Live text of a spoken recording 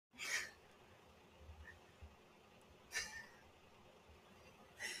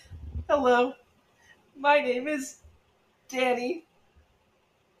Hello, my name is Danny,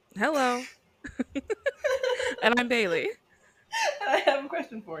 Hello. And I'm Bailey. and I have a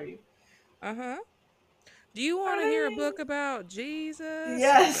question for you. Uh-huh. Do you Are want to hear a they? book about Jesus? No, go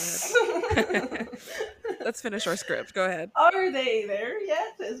Yes. ahead. Let's finish our script. Go ahead. Are they there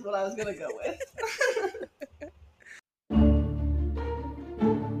yet? Is what I was gonna go with.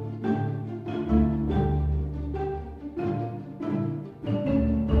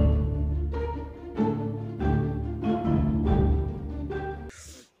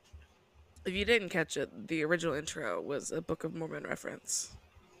 If you didn't catch it, the original intro was a Book of Mormon reference.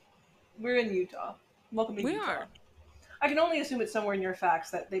 We're in Utah. Welcome to We Utah. are. I can only assume it's somewhere near facts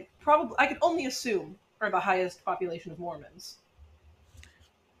that they probably. I can only assume are the highest population of Mormons.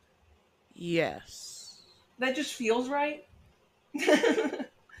 Yes. That just feels right.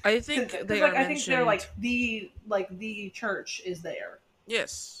 I think Because they like are I think they're mentioned. the church is there,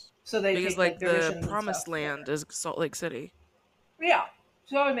 Yes. so they Because, take like like, their the missions and promised stuff land there. is Salt Lake City. Yeah,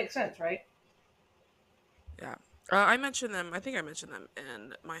 so that would make sense, right? Yeah. I mentioned them. I think I mentioned them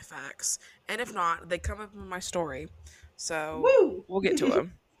in my facts. And if not, they come up in my story. So Woo! we'll get to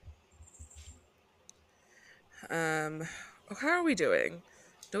them. Um, how are we doing?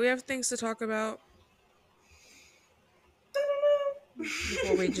 Do we have things to talk about I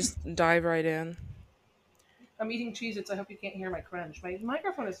before we don't know. just dive right in? I'm eating Cheez-Its. I hope you can't hear my crunch. My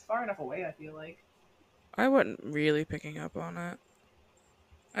microphone is far enough away, I feel like. I wasn't really picking up on it.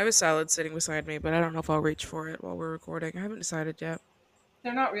 I have a salad sitting beside me, but I don't know if I'll reach for it while we're recording. I haven't decided yet.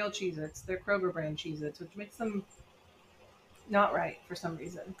 They're not real Cheez-Its. They're Kroger brand Cheez-Its, which makes them not right for some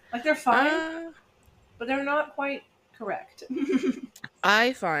reason. Like, they're fine, Uh, but they're not quite correct.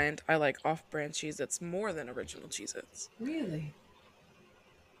 I find I like off-brand Cheez-Its more than original Cheez-Its. Really?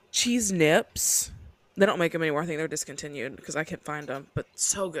 Cheese Nips. They don't make them anymore. I think they're discontinued because I can't find them, but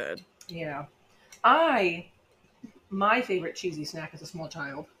so good. Yeah. I, my favorite cheesy snack as a small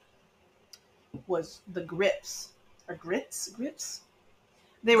child was the grips. Or grits? Grips?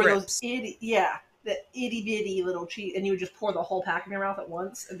 They were those Grips. the itty bitty little cheese, and you would just pour the whole pack in your mouth at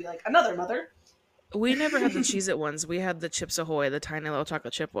once and be like, another mother. We never had the Cheez-It ones. We had the Chips Ahoy, the tiny little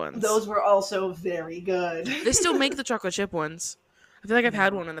chocolate chip ones. Those were also very good. They still make the chocolate chip ones. I feel like I've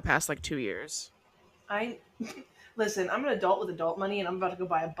had No. one in the past like 2 years. I listen, I'm an adult with adult money and I'm about to go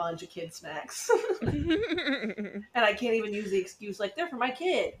buy a bunch of kid snacks. And I can't even use the excuse like they're for my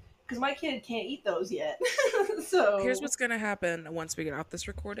kid because my kid can't eat those yet. Here's So what's gonna happen once we get off this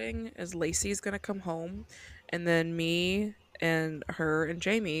recording is Lacey's gonna come home and then me and her and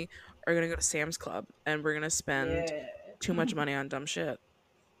Jamie are gonna go to Sam's Club and we're gonna spend yeah. too much money on dumb shit.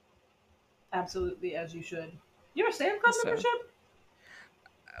 Absolutely, as you should. You have a Sam Club So membership?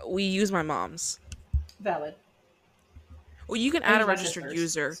 we use my mom's. Valid. Well, you can I add use a my registered sister's,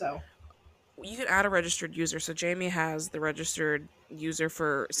 user. so You can add a registered user. So Jamie has the registered user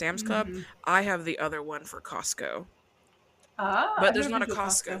for Sam's Club. mm-hmm. I have the other one for Costco. But I've there's never not been a to a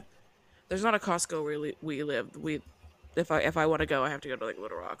Costco. Costco. There's not a Costco where we live. We if I want to go, I have to go to like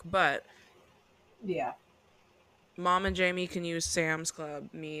Little Rock. But Yeah. Mom and Jamie can use Sam's Club.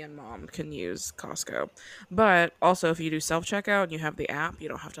 Me and Mom can use Costco. But also, if you do self checkout and you have the app, you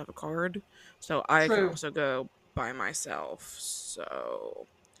don't have to have a card. So I can True. also go by myself. So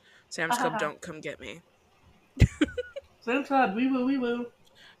Sam's Club, Hahaha. don't come get me. Sam Club, wee woo wee woo.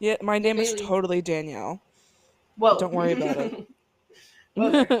 Yeah, my Hey name is Bailey. totally Danielle. Whoa. Don't worry about it.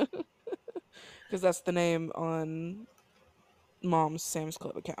 Whoa there. Because that's the name on Mom's Sam's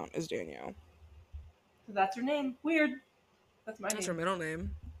Club account is Danielle. That's her name. Weird. That's my That's her name. middle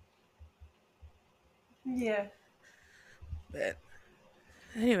name. Yeah. But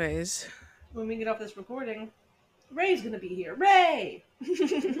anyways, When we get off this recording, Ray's gonna be here. Ray!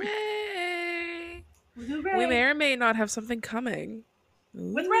 Ray! Woohoo, We may Ray! or may not have something coming.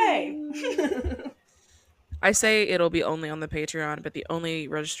 With Ray! Ooh. I say it'll be only on the Patreon, but the only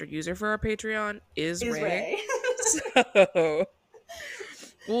registered user for our Patreon is Is Ray. Ray. So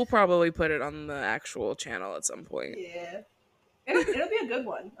we'll probably put it on the actual channel at some point. Yeah. It'll be a good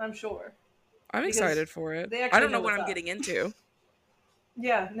one, I'm sure. I'm Because excited for it. they I actually don't know know what what's I'm up. getting into.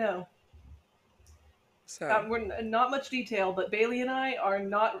 Yeah, no. So We're not much detail, but Bailey and I are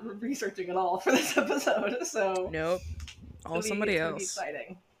not researching at all for this episode, so nope. All somebody it's gonna be else.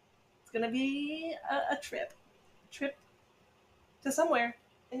 exciting. It's gonna be a trip. A trip to somewhere.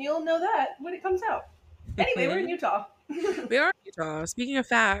 And you'll know that when it comes out. Anyway, we're in Utah. We are in Utah. Speaking of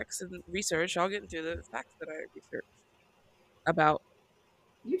facts and research, I'll get into the facts that I researched about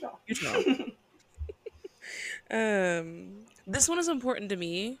Utah. Utah. This one is important to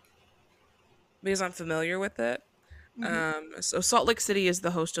me because I'm familiar with it, Hmm. So Salt Lake City is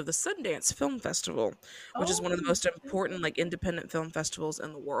the host of the Sundance Film Festival, which is one of the Oh, most important like independent film festivals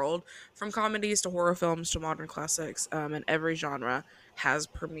in the world. From comedies to horror films to modern classics, and every genre has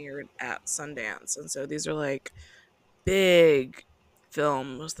premiered at Sundance. And so these are like big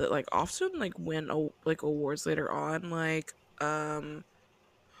films that like often like win like awards later on. Like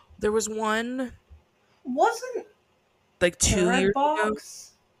there was one wasn't like 2 years Bird ago. Box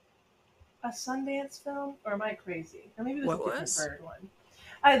a Sundance film, or am I crazy? Or maybe it was a What different was? bird one.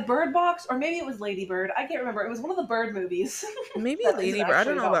 I had Bird Box, or maybe it was Lady Bird. I can't remember. It was one of the bird movies Maybe that isn't Lady Bird. I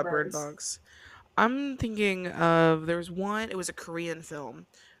don't actually know about about Bird birds. Box. I'm thinking of there was one. It was a Korean film,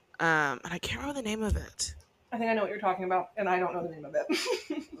 and I can't remember the name of it. I think I know what you're talking about, and I don't know the name of it.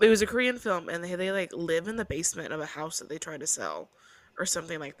 It was a Korean film, and they like live in the basement of a house that they try to sell, or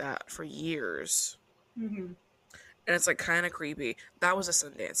something like that, for years. Hmm. And it's like kind of creepy. That was a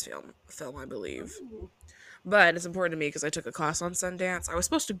Sundance film, I believe. Ooh. But it's important to me because I took a class on Sundance. I was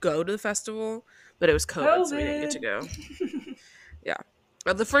supposed to go to the festival, but it was COVID, so we didn't get to COVID. go. Yeah.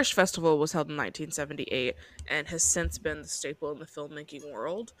 The first festival was held in 1978 and has since been the staple in the filmmaking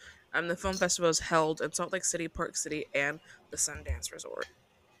world. The film festival is held in Salt Lake City, Park City, and the Sundance Resort.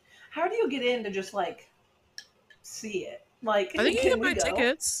 How do you get in to just like see it? Like, I think you can can we buy go?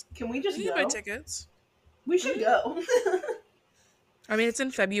 tickets. Can we I think just you can buy go? tickets. We should Hmm. go. I mean, it's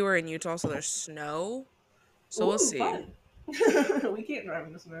in February in Utah, so there's snow. So we'll Ooh, see. fun. We can't drive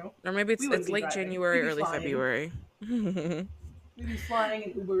in the snow. Or maybe We wouldn't it's be late driving. January, We'd be early flying. February. We'd be flying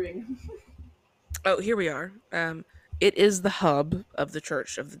and Ubering. Oh, here we are. It is the hub of the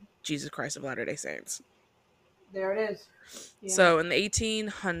Church of Jesus Christ of Latter-day Saints. There it is. Yeah. So in the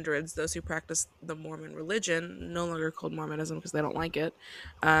 1800s, those who practiced the Mormon religion, no longer called Mormonism because they don't like it,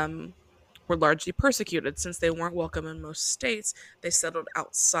 um, were largely persecuted. Since they weren't welcome in most states, they settled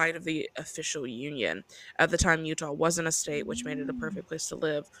outside of the official union. At the time, Utah wasn't a state, which made it a Mm. perfect place to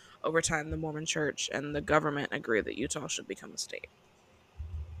live. Over time, the Mormon church and the government agreed that Utah should become a state.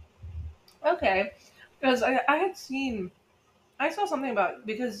 Okay. Because I had seen, I saw something about,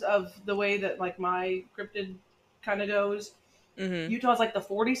 because of the way that like my cryptid kind of goes, Mm-hmm. Utah's like the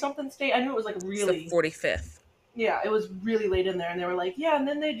 40 something state. I knew it was like It's the really, 45th. yeah, it was really late in there. And they were like, yeah, and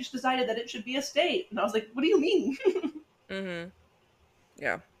then they just decided that it should be a state. And I was like, what do you mean? Mm-hmm.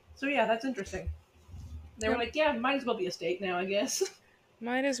 Yeah. So yeah, that's interesting. They were Yep. like, yeah, might as well be a state now, I guess.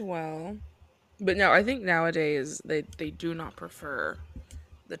 Might as well. But no, I think nowadays they do not prefer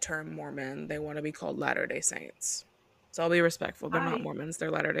the term Mormon. They want to be called Latter-day Saints. So I'll be respectful. They're not Hi. Mormons,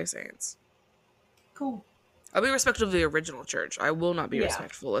 they're Latter-day Saints. Cool. I'll be respectful of the original church. I will not be Yeah.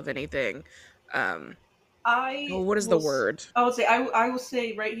 respectful of anything. Um I well, what is the will. word? I would say I will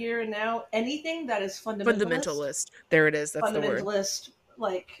say right here and now anything that is fundamentalist, Fundamentalist. There it is. That's the word. fundamentalist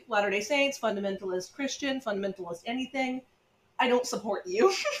like Latter Day Saints, fundamentalist Christian, fundamentalist anything. I don't support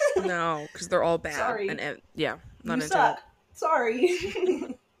you. No, because they're all bad. Sorry, And yeah, you not into it. suck. Sorry.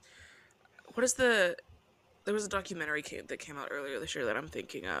 What is there was a documentary that came out earlier this year that I'm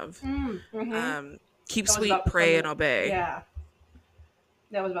thinking of. Mm-hmm. Keep That was sweet, about the pray and obey. Yeah,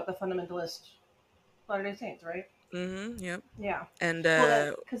 that was about the fundamentalist Latter Day Saints, right? Mm-hmm. Yep. Yeah. And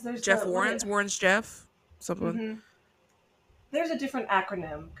Well, because there's Jeff the what Warren's it. Warren's Jeff. Something. Mm-hmm. There's a different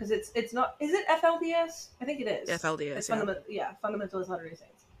acronym because it's not. Is it FLDS? I think it is. It's FLDS, yeah. Fundamentalist Latter Day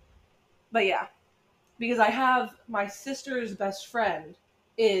Saints. But yeah, because I have my sister's best friend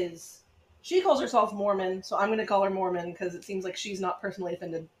is she calls herself Mormon, so I'm going to call her Mormon because it seems like she's not personally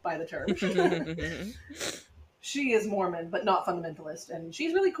offended by the term. She is Mormon, but not fundamentalist, and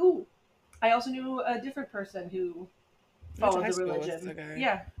she's really cool. I also knew a different person who I went to followed high the school with religion. the guy.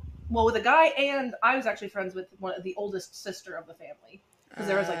 Yeah, well, with a guy, and I was actually friends with one of the oldest sister of the family because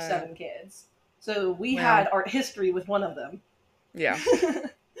there was like 7 kids. So we Wow. had art history with one of them. Yeah.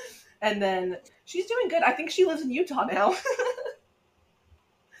 And then she's doing good. I think she lives in Utah now.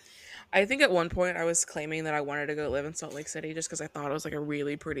 I think at one point I was claiming that I wanted to go live in Salt Lake City just because I thought it was like a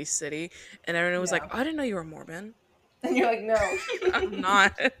really pretty city. And everyone was like, Yeah. oh, I didn't know you were Mormon. And you're like, no. I'm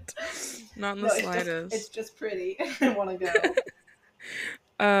not. Not in the No, slightest. it's just pretty. I want to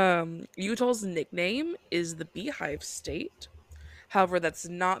go. Utah's nickname is the Beehive State. However, that's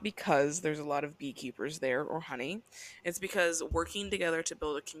not because there's a lot of beekeepers there or honey. It's because working together to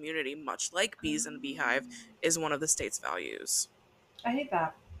build a community, much like bees in a beehive, is one of the state's values. I hate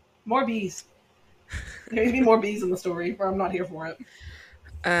that. More bees. There needs to be more bees in the story, or I'm not here for it.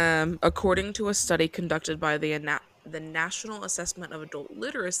 According to a study conducted by the National Assessment of Adult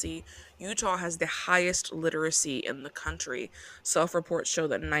Literacy, Utah has the highest literacy in the country. Self-reports show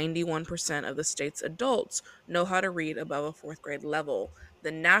that 91% of the state's adults know how to read above a fourth grade level.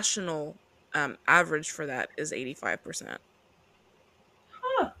 The national Average for that is 85%.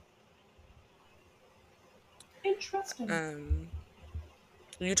 Huh. Interesting. Um,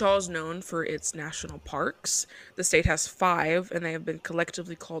 Utah is known for its national parks. The state has five, and they have been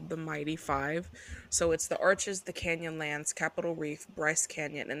collectively called the Mighty Five. So it's the Arches, the Canyonlands, Capitol Reef, Bryce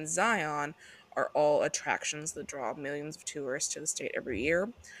Canyon, and Zion are all attractions that draw millions of tourists to the state every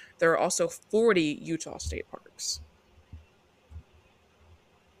year. There are also 40 Utah state parks.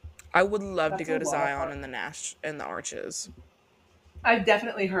 I would love to That's a go to lot of Zion park. and the Arches. I've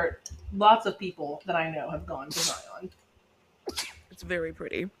definitely heard lots of people that I know have gone to Zion. It's very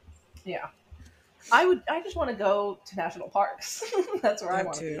pretty. Yeah. I just want to go to national parks. That's where I That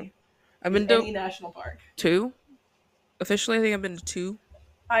want to too. be. I've Is been to any national park. two. Officially, I think I've been to two.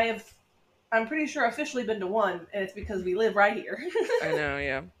 I have I'm pretty sure officially been to one, and it's because we live right here. I know,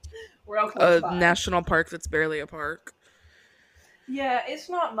 yeah. We're all close A by. national park that's barely a park. Yeah, it's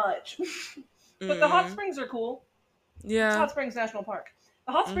not much. But the hot Mm, springs are cool. It's yeah. Hot Springs National Park.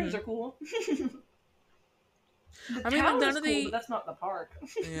 The hot springs Hmm. are cool. The I mean, town none is of cool, but the that's not the park.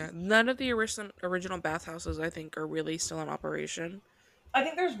 none of the original bathhouses I think are really still in operation. I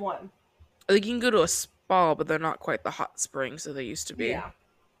think there's one. Like you can go to a spa, but they're not quite the hot springs that they used to be. Yeah.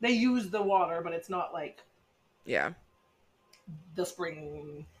 They use the water, but it's not like Yeah. the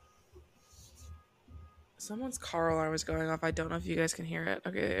spring. Someone's car alarm is going off. I don't know if you guys can hear it.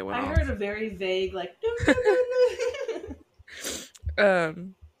 Okay, it went I heard off. a very vague, like, doo, doo, doo, doo.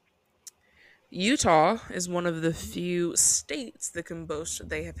 um Utah is one of the few states that can boast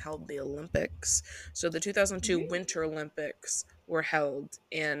they have held the Olympics. So the 2002 Really? Winter Olympics were held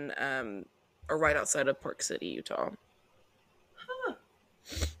in or right outside of Park City, Utah. Huh.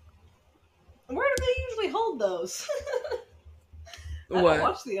 Where do they usually hold those? I don't What?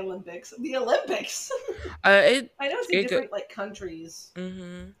 watch the Olympics. The Olympics. It I know see it go. different like countries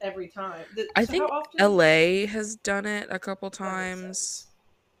Hmm. every time. I So how think often? LA has done it a couple That makes times. sense.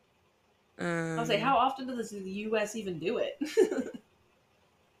 I'll say, Um, how often does the U.S. even do it?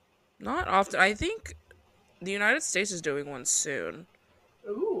 Not often. I think the United States is doing one soon,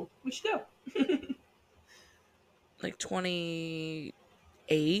 Ooh, we should go. like 28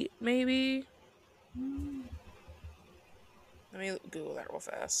 maybe. Let me Google that real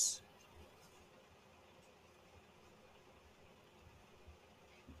fast.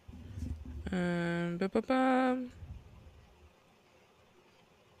 Ba-ba-ba.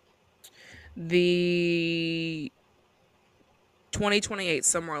 The 2028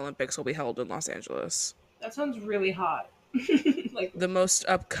 Summer Olympics will be held in Los Angeles. That sounds really hot. Like, The most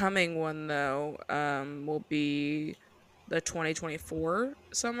upcoming one, though, will be the 2024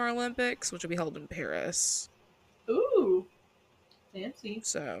 Summer Olympics, which will be held in Paris. ooh, fancy.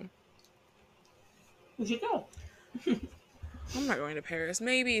 So We should go. I'm not going to Paris.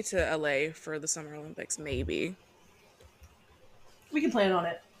 Maybe to LA for the Summer Olympics. Maybe. We can plan on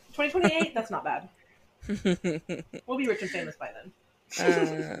it. 2028. That's not bad. We'll be rich and famous by then.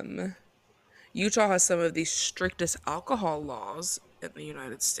 um, Utah has some of the strictest alcohol laws in the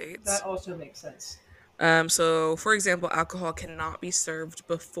United That States. also makes sense. So, for example, alcohol cannot be served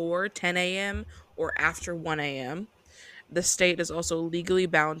before 10 a.m. or after 1 a.m. The state is also legally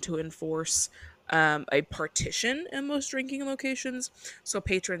bound to enforce a partition in most drinking locations, so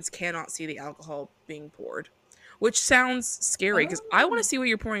patrons cannot see the alcohol being poured. Which sounds scary because I want to Oh, see what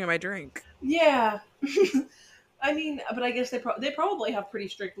you're pouring in my drink. yeah. I mean, but I guess they probably have pretty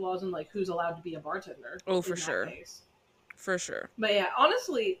strict laws on like who's allowed to be a bartender Oh, for in that sure. case. For sure. But yeah,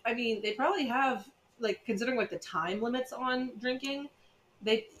 honestly, I mean, they probably have like considering like the time limits on drinking,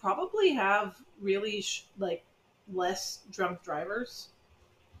 they probably have really like less drunk drivers.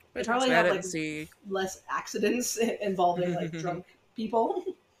 They But trust probably me, I have didn't like see. less accidents involving like drunk people.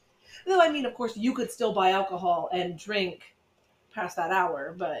 Though I mean, of course, you could still buy alcohol and drink past that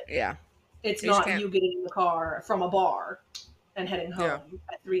hour, but Yeah. it's You just not can't. you getting in the car from a bar and heading Yeah. home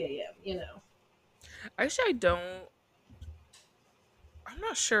at 3 a.m. You know? Actually, I don't. I'm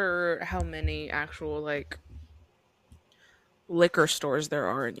not sure how many actual, like, liquor stores there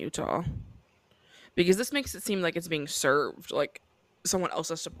are in Utah. Because this makes it seem like it's being served, like someone else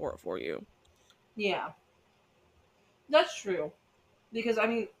has to pour it for you. Yeah, that's true. Because I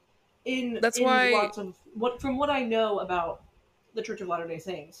mean, That's in why. lots of what I know about the Church of Latter Day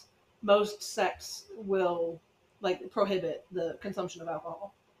Saints, most sects will like prohibit the consumption of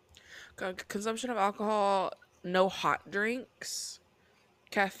alcohol. Consumption of alcohol, no hot drinks.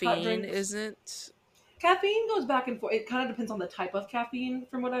 Hot Caffeine drinks, isn't. caffeine goes back and forth. It kind of depends on the type of caffeine,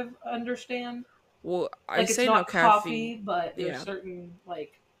 from what I understand. Well, I Like it's say no not caffeine. coffee, but there's Yeah. certain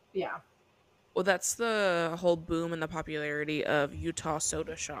like yeah. Well, that's the whole boom and the popularity of Utah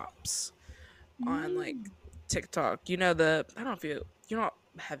soda shops. on like Mm. TikTok. You know I don't know if you're not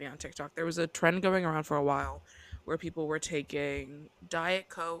heavy on TikTok. There was a trend going around for a while where people were taking Diet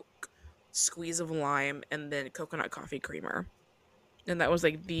Coke, squeeze of lime, and then coconut coffee creamer. And that was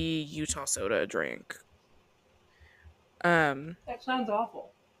like the Utah soda drink. Um That sounds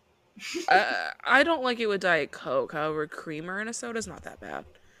awful. I don't like it with Diet Coke. However, creamer in a soda is not that bad.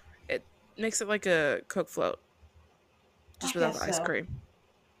 It makes it like a Coke float, I just without guess the ice so. cream.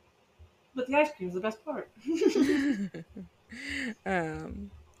 But the ice cream is the best part.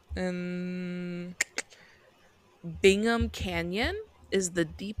 um, and Bingham Canyon is the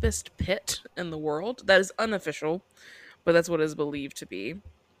deepest pit in the world. That is unofficial, but that's what is believed to be.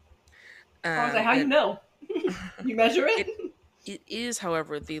 I was like, how you And know? You measure it it? it is,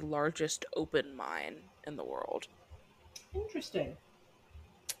 however, the largest open mine in the world. Interesting.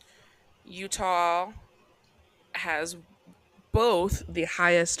 Utah has both the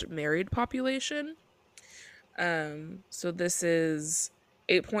highest married population. So this is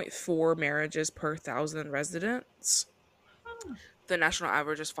 8.4 marriages per thousand residents. Huh. The national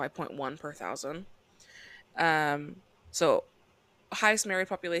average is 5.1 per thousand. Um, so highest married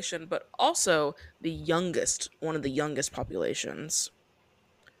population, but also one of the youngest populations.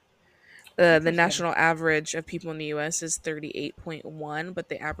 The Interesting. national average of people in the US is 38.1, but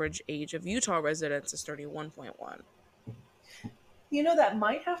the average age of Utah residents is 31.1. You know, that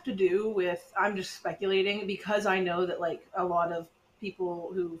might have to do with, I'm just speculating, because I know that like a lot of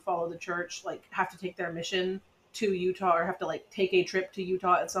people who follow the church like have to take their mission to Utah, or have to like take a trip to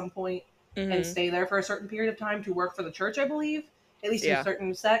Utah at some point and Mm-hmm. stay there for a certain period of time to work for the church, I believe, at least in Yeah.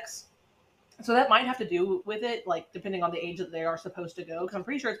 certain sects. So that might have to do with it, like depending on the age that they are supposed to go, because I'm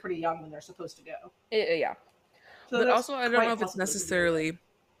pretty sure it's pretty young when they're supposed to go. Yeah. So But that's also, I don't know quite if it's possibly could be what it is. necessarily.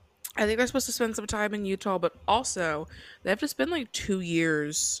 I think they're supposed to spend some time in Utah, but also they have to spend like 2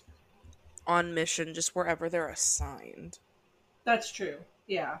 years on mission just wherever they're assigned. That's true.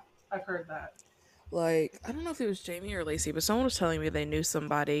 Yeah, I've heard that. Like, I don't know if it was Jamie or Lacey, but someone was telling me they knew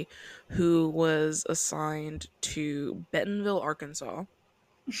somebody who was assigned to Bentonville, Arkansas.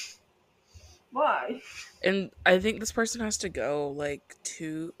 Why? And I think this person has to go like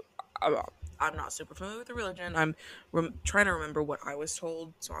to. uh, I'm not super familiar with the religion. I'm trying to remember what I was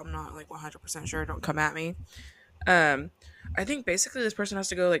told, so I'm not like 100% sure. Don't come at me. Um, I think basically this person has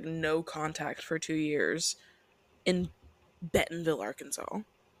to go like no contact for 2 years in Bentonville, Arkansas.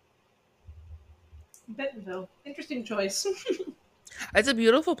 Bentonville. Interesting choice. It's a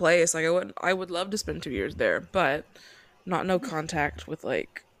beautiful place. Like I would love to spend 2 years there, but not no contact with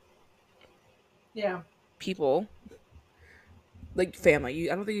like Yeah. people, like family.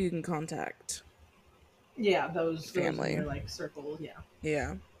 I don't think you can contact Yeah, those in family. your like circle, yeah.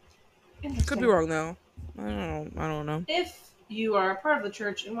 Yeah, could be Interesting. wrong though. I don't know. If you are a part of the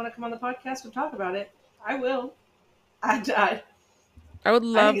church and want to come on the podcast and talk about it, I will. I, I would I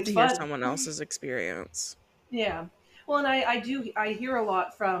think love it's to hear fun. someone else's experience. Yeah. Well, and I hear a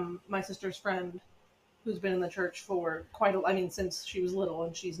lot from my sister's friend who's been in the church for I mean, since she was little,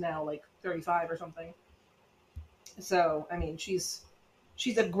 and she's now like 35 or something. So, I mean, she's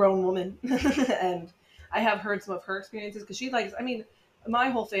a grown woman, and I have heard some of her experiences, because she likes. I mean, my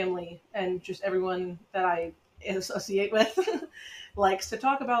whole family and just everyone that I associate with likes to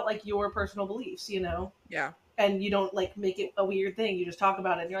talk about like your personal beliefs, Yeah. and you don't like make it a weird thing. You just talk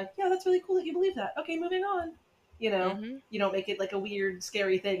about it, and you're like, yeah, that's really cool that you believe that. Okay, moving on. You know, Mhm. you don't make it like a weird,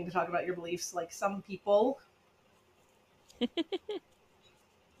 scary thing to talk about your beliefs, like some people.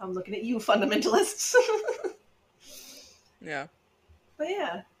 I'm looking at you, fundamentalists. Yeah. But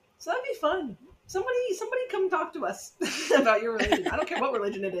yeah, so that'd be fun. Somebody come talk to us about your religion. I don't care what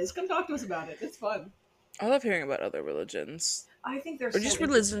religion it is. Come talk to us about it. It's fun. I love hearing about other religions. I think they're Or so just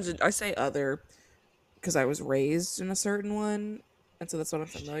religions. interesting. I say other because I was raised in a certain one, and so that's what I'm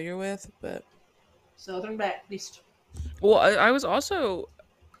familiar with. But Southern Baptist. well, I was also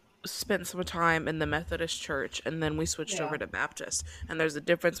spent some time in the Methodist Church, and then we switched over Yeah. to Baptist, and there's a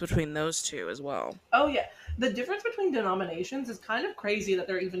difference between those two as well. Oh yeah. The difference between denominations is kind of crazy that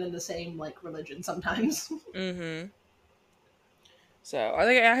they're even in the same like religion sometimes. Mm-hmm. So I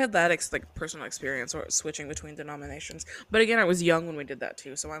think I had that like personal experience or switching between denominations. But again, I was young when we did that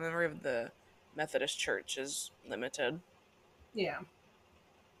too, so my memory of the Methodist Church is limited. Yeah.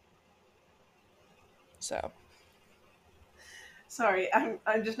 So Sorry,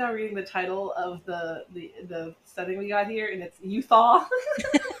 I'm just now reading the title of the setting we got here, and it's Utah.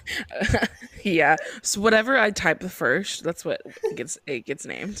 yeah, so whatever I type first, that's what gets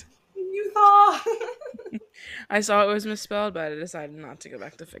named. Utah. I saw it was misspelled, but I decided not to go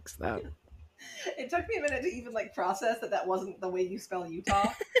back to fix that. It took me a minute to even like process that wasn't the way you spell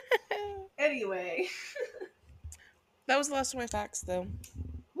Utah. And Anyway, That was the last of my facts, though.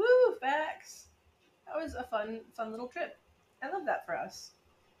 woo, facts. That was a fun little trip. I love that for us.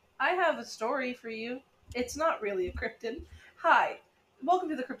 I have a story for you. It's not really a cryptid. Hi, welcome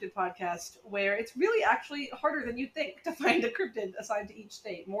to the Cryptid Podcast, where it's really actually harder than you'd think to find a cryptid assigned to each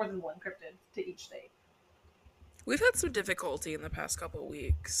state, more than one cryptid to each state. We've had some difficulty in the past couple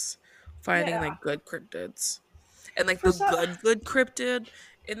weeks finding Yeah. like good cryptids. And like For the some, good cryptid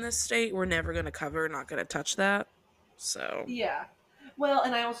in this state, we're never gonna cover, not gonna touch that. So yeah. Well,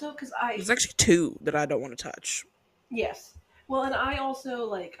 and I also, because there's actually two that I don't want to touch. yes. Well, and I also,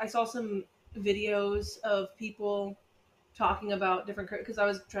 like, I saw some videos of people talking about different because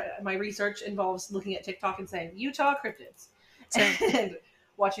my research involves looking at TikTok and saying Utah cryptids Same. and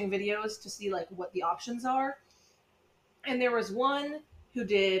watching videos to see like what the options are. And there was one who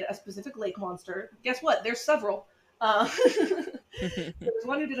did a specific lake monster. Guess what? There's several. There was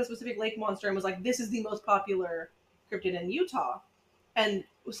one who did a specific lake monster and was like, "This is the most popular cryptid in Utah." And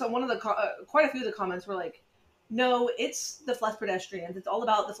so one of the quite a few of the comments were like, "No, it's the Flesh Pedestrians. It's all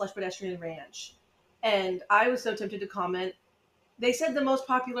about the Flesh Pedestrian Ranch." And I was so tempted to comment, they said the most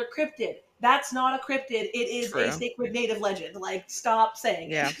popular cryptid. That's not a cryptid. It is a True. sacred native legend. Like, stop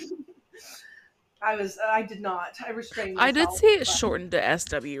saying Yeah. it. I did not. I restrained I did myself. see it But shortened to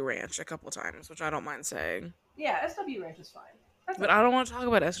SW Ranch a couple times, which I don't mind saying. yeah, SW Ranch is fine. That's But okay. I don't want to talk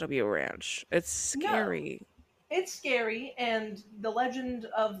about SW Ranch. It's No, scary. it's scary, and the legend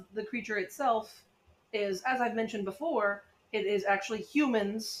of the creature itself is, as I've mentioned before, it is actually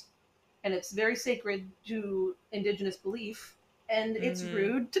humans, and it's very sacred to indigenous belief, and it's Mm-hmm.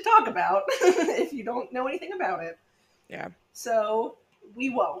 rude to talk about if you don't know anything about it. Yeah. So we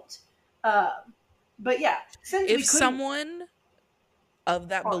won't. But yeah, since we If couldn't, someone of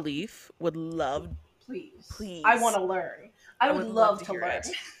that uh, belief would love, please, I want please, to learn. I I would would love love to to hear learn.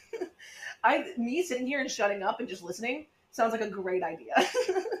 it. Me sitting here and shutting up and just listening sounds like a great idea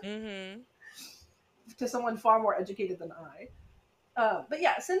Mm-hmm. to someone far more educated than I. But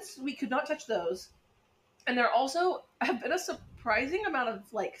yeah, since we could not touch those, and there also have been a surprising amount of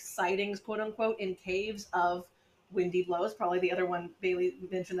like sightings, quote unquote, in caves of Windy Blows. Probably the other one Bailey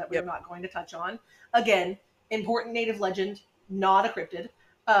mentioned that we were Yep. not going to touch on. Again, important native legend, not a cryptid.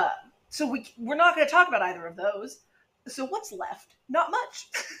 Uh, so we're not going to talk about either of those. So what's left? Not much.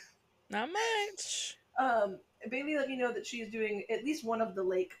 Not much. um, Bailey let me know that she is doing at least one of the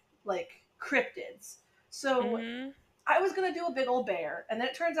lake like cryptids. So Mm-hmm. I was gonna do a big old bear, and then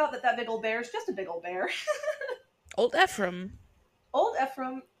it turns out that that big old bear is just a big old bear. Old Ephraim. Old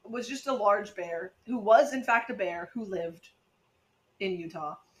Ephraim was just a large bear who was, in fact, a bear who lived in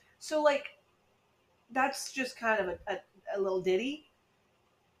Utah. So, like, that's just kind of a little ditty.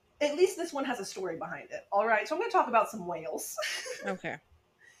 At least this one has a story behind it. All right, so I'm going to talk about some whales. Okay.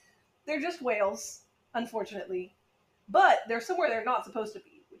 They're just whales, unfortunately, but they're somewhere they're not supposed to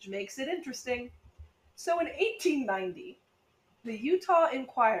be, which makes it interesting. So, in 1890, the Utah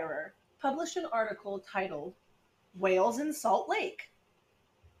Inquirer published an article titled Whales in Salt Lake.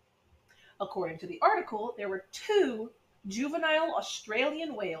 According to the article, there were two juvenile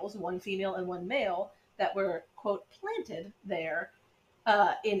Australian whales, one female and one male, that were, quote, planted there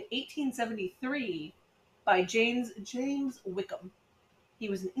in 1873 by James Wickham. He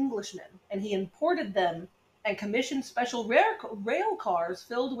was an Englishman, and he imported them and commissioned special rail cars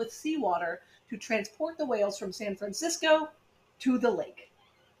filled with seawater to transport the whales from San Francisco to the lake.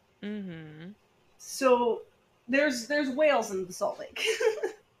 Mm-hmm. So there's whales in the Salt Lake.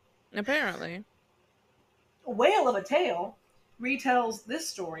 Apparently. Whale of a Tale retells this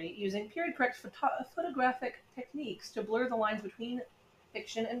story using period-correct photographic techniques to blur the lines between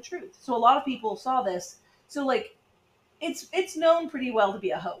fiction and truth. So a lot of people saw this. So like, it's known pretty well to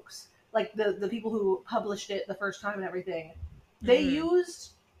be a hoax. Like the people who published it the first time and everything, they Mm-hmm.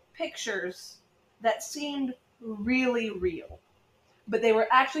 used pictures that seemed really real, but they were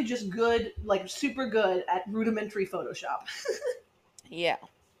actually just good, like super good at rudimentary Photoshop. Yeah.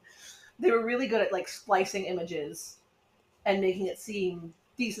 They were really good at like splicing images and making it seem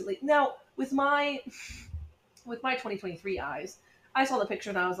decently. Now, with my 2023 eyes, I saw the picture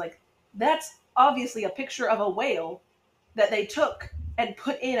and I was like, that's obviously a picture of a whale that they took and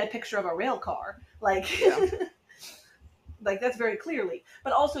put in a picture of a rail car. Like, Yeah. like that's very clearly.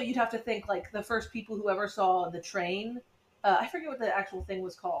 But also, you'd have to think like the first people who ever saw the train. I forget what the actual thing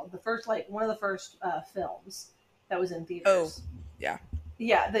was called. The first, like one of the first films that was in Oh, theaters. yeah.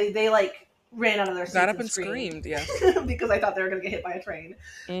 Yeah, they like ran out of their Got seats up and and screamed screamed, yeah. because I thought they were going to get hit by a train.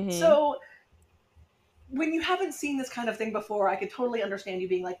 Mm-hmm. So when you haven't seen this kind of thing before, I could totally understand you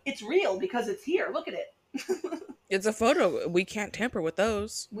being like, "It's real because it's here. Look at it." It's a photo. We can't tamper with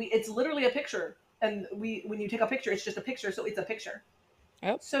those. It's literally a picture, and when you take a picture, it's just a picture, so it's a picture.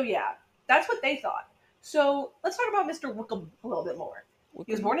 Yep. So yeah, that's what they thought. So let's talk about Mr. Wickham a little bit more.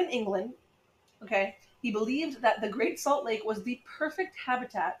 He was Wickham. born in England. Okay, he believed that the Great Salt Lake was the perfect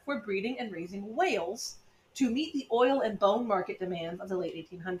habitat for breeding and raising whales to meet the oil and bone market demands of the late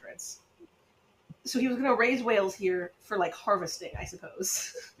 1800s. So he was going to raise whales here for like harvesting, I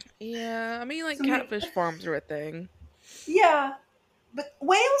suppose. Yeah, I mean, like So he, catfish farms are a thing. yeah, but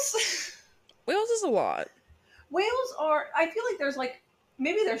whales, Whales is a lot. whales are. I feel like there's like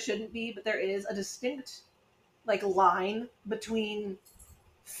maybe there shouldn't be, but there is a distinct like line between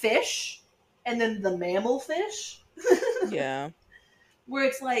fish and then the mammal fish, Yeah. where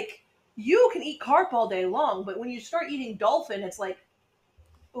it's like you can eat carp all day long, but when you start eating dolphin, it's like,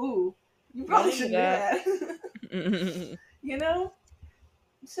 ooh, you I probably don't do shouldn't do that. that. You know?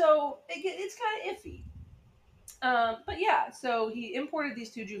 So it's kind of iffy. But yeah, so he imported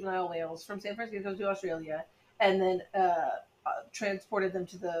these two juvenile whales from San Francisco to Australia, and then transported them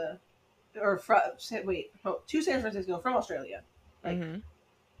to the to San Francisco from Australia, like hmm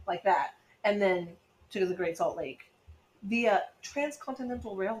like that, and then to the Great Salt Lake via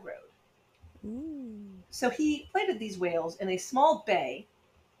transcontinental railroad. Ooh. So he planted these whales in a small bay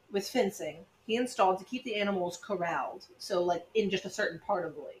with fencing he installed to keep the animals corralled, so like in just a certain part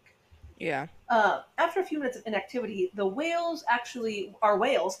of the lake. Yeah. After a few minutes of inactivity, the whales actually are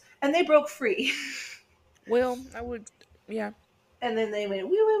whales, and they broke free. Well, I would. Yeah. And then they went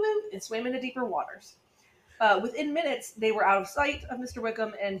woo woo woo and swam into deeper waters. Within minutes, they were out of sight of Mr.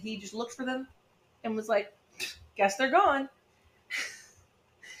 Wickham, and he just looked for them and was like, "Guess they're gone."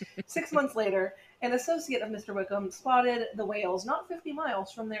 6 months later, an associate of Mr. Wickham spotted the whales not 50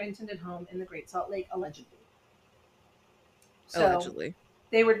 miles from their intended home in the Great Salt Lake, allegedly. So Allegedly.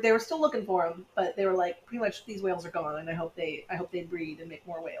 they were still looking for them, but they were like, pretty much these whales are gone, and I hope they breed and make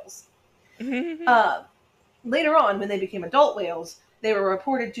more whales. Uh, Later on, when they became adult whales, they were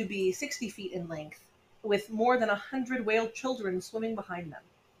reported to be 60 feet in length, with more than 100 whale children swimming behind them,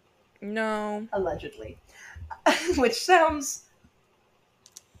 No. allegedly, which sounds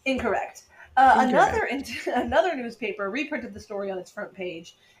incorrect. Incorrect. Another newspaper reprinted the story on its front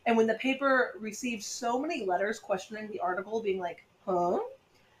page, and when the paper received so many letters questioning the article, being like, "Huh?"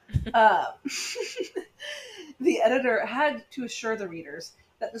 Uh, the editor had to assure the readers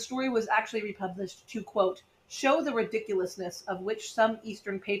that the story was actually republished to, quote, show the ridiculousness of which some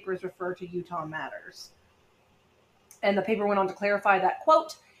Eastern papers refer to Utah matters. And the paper went on to clarify that,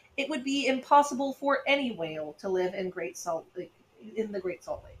 quote, it would be impossible for any whale to live in in the Great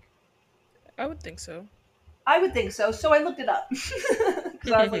Salt Lake. I would think so. I would think so, so I looked it up.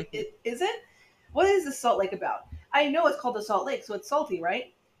 Because I was like, is it? What is the Salt Lake about? I know it's called the Salt Lake, so it's salty,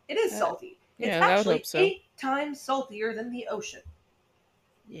 right? It is Uh, salty. It's yeah, I would hope actually so. 8 times saltier than the ocean.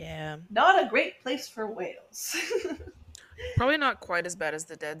 Yeah. Not a great place for whales. Probably not quite as bad as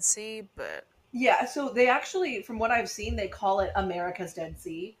the Dead Sea, but Yeah, so they actually, from what I've seen, they call it America's Dead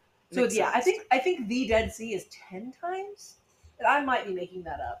Sea. So makes yeah, sense. I think the Dead Sea is 10 times. And I might be making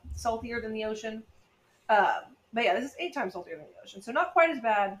that up. Saltier than the ocean. But yeah, this is 8 times saltier than the ocean. So not quite as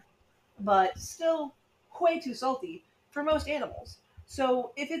bad, but still way too salty for most animals.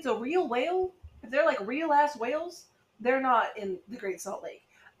 So if it's a real whale, if they're like real ass whales, they're not in the Great Salt Lake.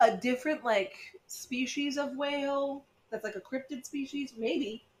 A different like species of whale that's like a cryptid species,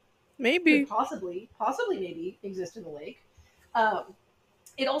 maybe could Maybe. possibly maybe exist in the lake. Um,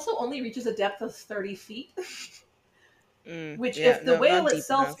 it also only reaches a depth of 30 feet, which Yeah, if the no, whale not deep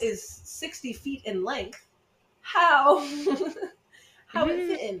itself enough. is 60 feet in length, how how it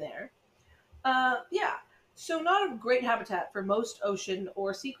fit in there? Yeah. So not a great habitat for most ocean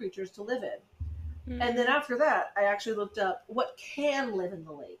or sea creatures to live in. And then Mm-hmm. after that, I actually looked up what can live in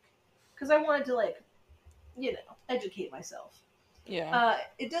the lake because I wanted to like educate myself. Yeah.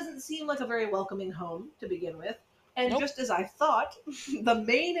 It doesn't seem like a very welcoming home to begin with. And Nope. just as I thought, the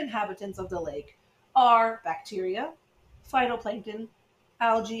main inhabitants of the lake are bacteria, phytoplankton,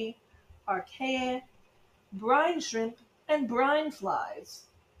 algae, archaea, brine shrimp, and brine flies.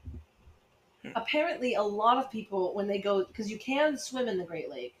 Hmm. Apparently, a lot of people, when they go, because you can swim in the Great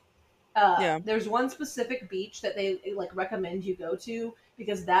Lake, Yeah. there's one specific beach that they like recommend you go to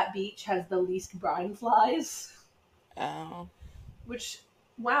because that beach has the least brine flies, Oh. which,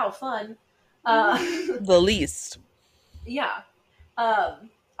 wow, fun. Uh, The least. yeah. Um,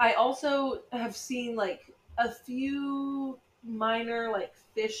 I also have seen like a few minor like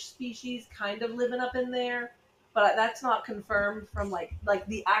fish species kind of living up in there, but that's not confirmed from like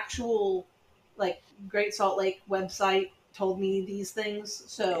the actual like Great Salt Lake website. told me these things,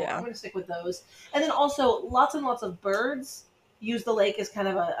 so I'm Yeah. going to stick with those. And then also, lots and lots of birds use the lake as kind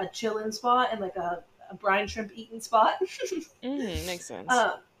of a chill-in spot and like a brine shrimp eating spot. Makes sense.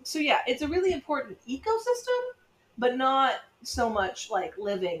 So yeah, it's a really important ecosystem, but not so much like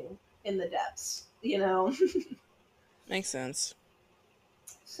living in the depths, you know? Makes sense.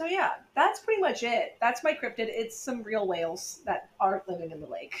 So yeah, that's pretty much it. That's my cryptid. It's some real whales that aren't living in the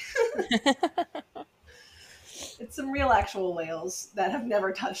lake. It's some real actual whales that have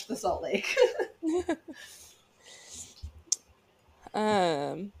never touched the Salt Lake.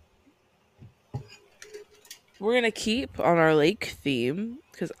 um, we're gonna keep on our lake theme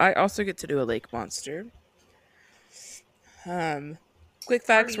because I also get to do a lake monster. Um, quick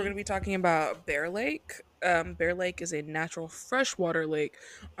facts: we're Party. gonna be talking about Bear Lake. Bear Lake is a natural freshwater lake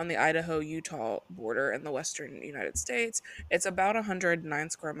on the Idaho-Utah border in the western United States. It's about 109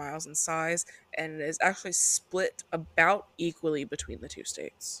 square miles in size, and it is actually split about equally between the two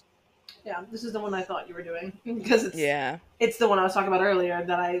states. Yeah, this is the one I thought you were doing because Yeah, it's the one I was talking about earlier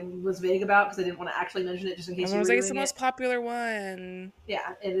that I was vague about because I didn't want to actually mention it just in I was case you gonna were say it's the doing most it. popular one.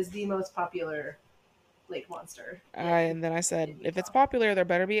 Yeah, it is the most popular lake monster in And then I said, if it's Utah. popular, there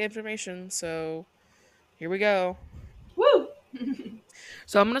better be information. So here we go. Woo!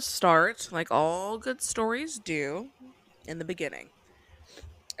 So I'm gonna start like all good stories do in the beginning,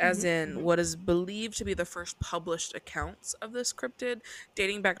 as hmm in hmm what is believed to be the first published accounts of this cryptid,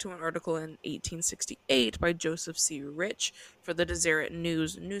 dating back to an article in 1868 by Joseph C. Rich for the Deseret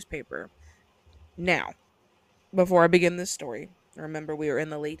News newspaper. Now, before I begin this story, remember we are in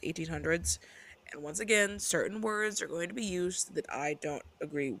the late 1800s, and once again, certain words are going to be used that I don't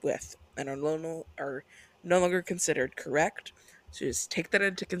agree with and are no longer considered correct. So just take that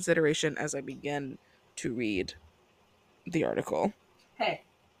into consideration as I begin to read the article. Hey,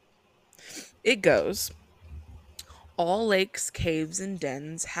 It goes. All lakes, caves, and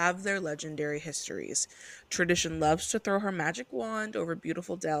dens have their legendary histories. Tradition loves to throw her magic wand over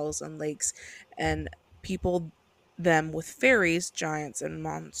beautiful dells and lakes and people them with fairies, giants, and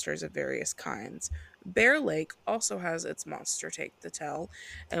monsters of various kinds. Bear Lake also has its monster take to tell,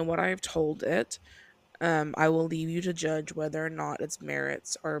 and what I have told it, I will leave you to judge whether or not its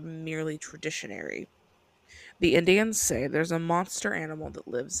merits are merely traditionary. The Indians say there's a monster animal that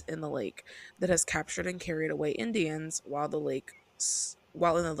lives in the lake that has captured and carried away Indians while in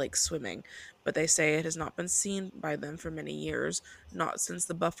the lake swimming, but they say it has not been seen by them for many years, not since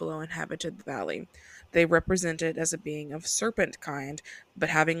the buffalo inhabited the valley. They represent it as a being of serpent kind, but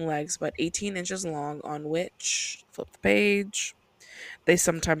having legs about 18 inches long, on which, flip the page, they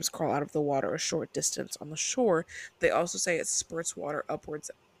sometimes crawl out of the water a short distance on the shore. They also say it spurts water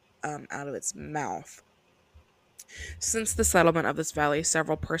upwards out of its mouth. Since the settlement of this valley,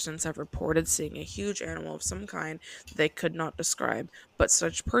 several persons have reported seeing a huge animal of some kind that they could not describe, but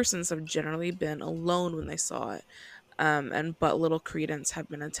such persons have generally been alone when they saw it, and but little credence had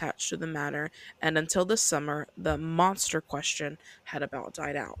been attached to the matter, and until this summer, the monster question had about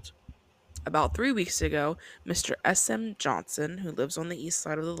died out. About 3 weeks ago, Mr. S.M. Johnson, who lives on the east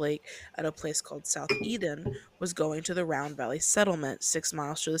side of the lake at a place called South Eden, was going to the Round Valley settlement 6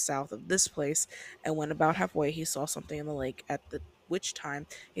 miles to the south of this place, and when about halfway, he saw something in the lake at the which time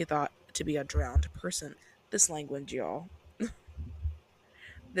he thought to be a drowned person. This language, y'all.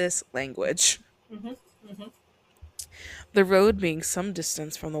 This language. hmm hmm The road being some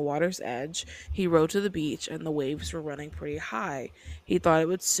distance from the water's edge, he rode to the beach, and the waves were running pretty high. He thought it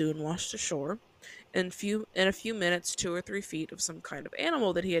would soon wash ashore. In a few minutes, 2 or 3 feet of some kind of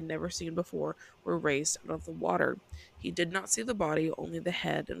animal that he had never seen before were raised out of the water. He did not see the body, only the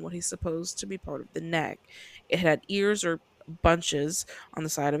head and what he supposed to be part of the neck. It had ears or bunches on the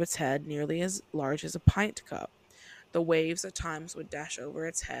side of its head, nearly as large as a pint cup. The waves at times would dash over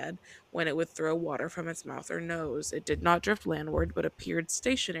its head when it would throw water from its mouth or nose. It did not drift landward, but appeared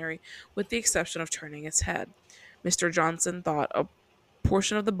stationary, with the exception of turning its head. Mr. Johnson thought a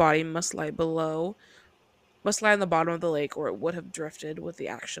portion of the body must lie on the bottom of the lake, or it would have drifted with the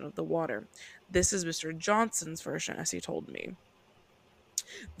action of the water. This is Mr. Johnson's version, as he told me.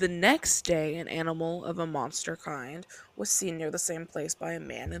 The next day, an animal of a monster kind was seen near the same place by a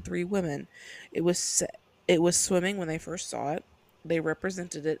man and 3 women. It was sa- it was swimming when they first saw it. They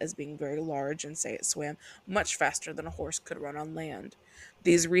represented it as being very large and say it swam much faster than a horse could run on land.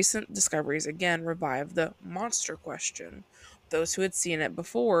 These recent discoveries again revived the monster question. Those who had seen it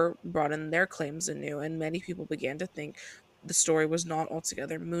before brought in their claims anew, and many people began to think the story was not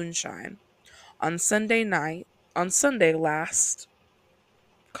altogether moonshine. On Sunday night, on Sunday last,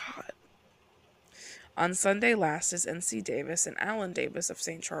 God, On Sunday last is NC Davis and Alan Davis of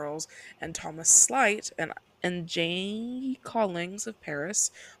St. Charles and Thomas Slight and and J. Collings of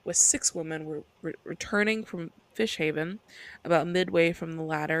Paris, with 6 women, were returning from Fish Haven. About midway from the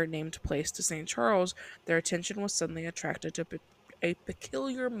latter named place to St. Charles, their attention was suddenly attracted to a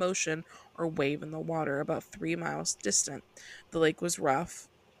peculiar motion or wave in the water about 3 miles distant. The lake was rough.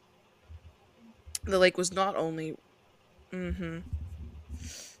 The lake was not only. Mm-hmm.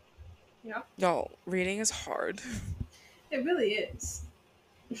 Yeah, Y'all, reading is hard. it really is.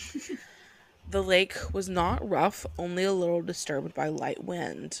 The lake was not rough, only a little disturbed by light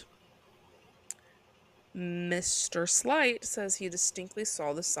wind. Mr. Slight says he distinctly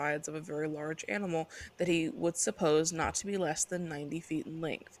saw the sides of a very large animal that he would suppose not to be less than 90 feet in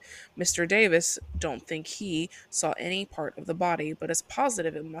length. Mr. Davis don't think he saw any part of the body, but is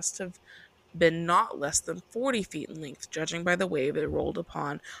positive it must have been not less than 40 feet in length, judging by the wave it rolled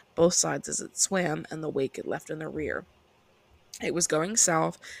upon both sides as it swam and the wake it left in the rear. It was going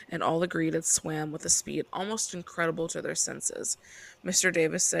south, and all agreed it swam with a speed almost incredible to their senses. Mr.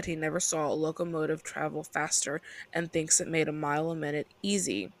 Davis said he never saw a locomotive travel faster and thinks it made a mile a minute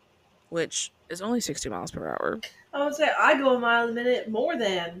easy, which is only 60 miles per hour. I would say I go a mile a minute more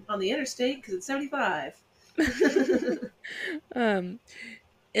than on the interstate because it's 75. um,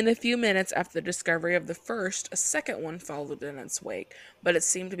 in a few minutes after the discovery of the first, a second one followed in its wake, but it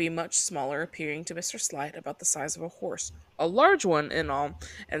seemed to be much smaller, appearing to Mr. Slight about the size of a horse. A large one in all,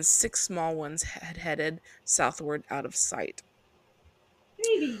 and 6 small ones had headed southward out of sight.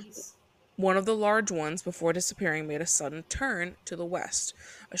 Babies. One of the large ones, before disappearing, made a sudden turn to the west,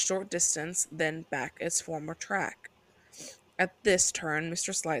 a short distance, then back its former track. At this turn,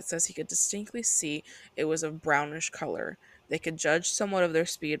 Mr. Slight says he could distinctly see it was of brownish color. They could judge somewhat of their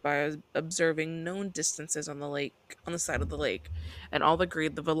speed by observing known distances on the lake, on the side of the lake, and all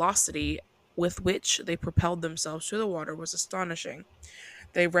agreed the velocity with which they propelled themselves through the water was astonishing.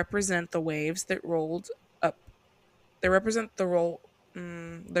 They represent the waves that rolled up they represent the roll.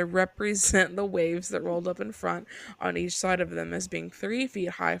 They represent the waves that rolled up in front on each side of them as being 3 feet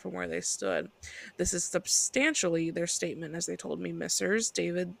high from where they stood. This is substantially their statement, as they told me. Messrs.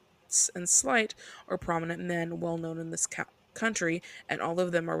 Davids and Slight are prominent men well known in this country, and all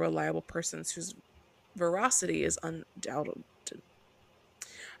of them are reliable persons whose veracity is undoubted.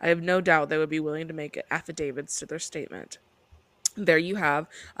 I have no doubt they would be willing to make affidavits to their statement. There you have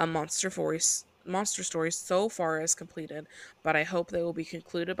a monster story so far as completed, but I hope they will be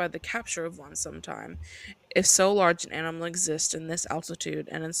concluded by the capture of one sometime. If so large an animal exists in this altitude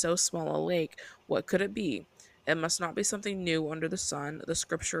and in so small a lake, what could it be? It must not be something new under the sun, the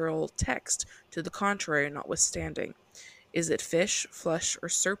scriptural text to the contrary notwithstanding. Is it fish, flesh, or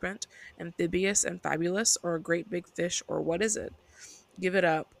serpent, amphibious and fabulous, or a great big fish, or what is it? Give it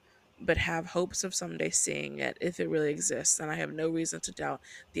up, but have hopes of someday seeing it if it really exists, and I have no reason to doubt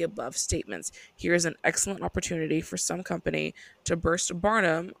the above statements. Here is an excellent opportunity for some company to burst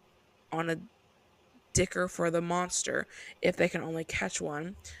Barnum on a dicker for the monster, if they can only catch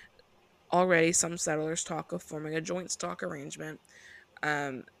one. Already, some settlers talk of forming a joint stock arrangement,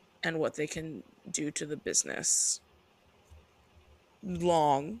 um, and what they can do to the business.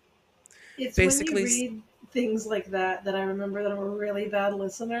 Long. It's when you Basically, read things like that that I remember that I'm a really bad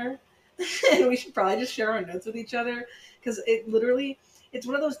listener. And we should probably just share our notes with each other because it literally, it's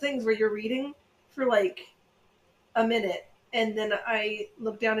one of those things where you're reading for like a minute and then I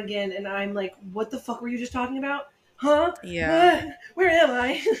look down again and I'm like, what the fuck were you just talking about? Huh? yeah. What? Where am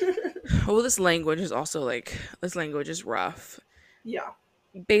I? Well, this language is also like, this language is rough. Yeah.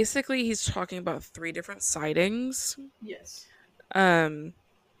 Basically, he's talking about 3 different sightings. Yes. Um,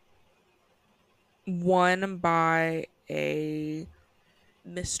 one by a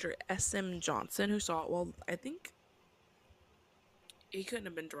Mr. S.M. Johnson who saw it. Well, I think he couldn't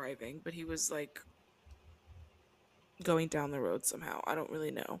have been driving, but he was like going down the road somehow. I don't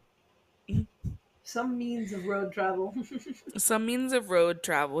really know. Some means of road travel. Some means of road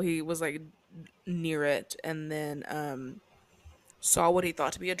travel. He was like near it and then saw what he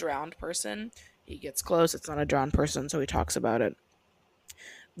thought to be a drowned person. He gets close. It's not a drowned person, so he talks about it.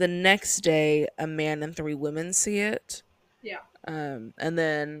 The next day, a man and 3 women see it. Yeah. And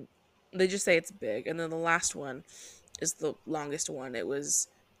then they just say it's big. And then the last one is the longest one. It was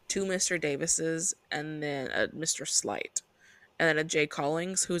 2 Mr. Davises and then a Mr. Slight. And then a J.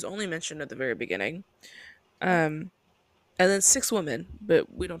 Collings, who's only mentioned at the very beginning. Um, and then 6 women,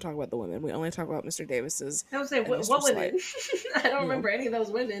 but we don't talk about the women. We only talk about Mr. Davis's I would say, and Mr. what Slight. women? I don't Yeah. remember any of those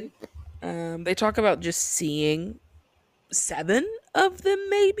women. They talk about just seeing 7 of them,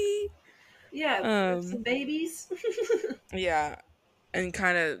 maybe. Yeah, some Um, babies. yeah, and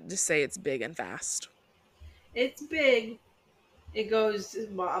kind of just say it's big and fast. It's big. It goes a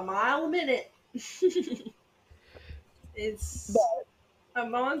mile a minute. It's a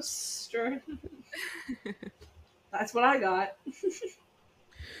monster. That's what I got.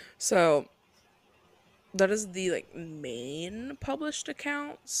 So that is the like main published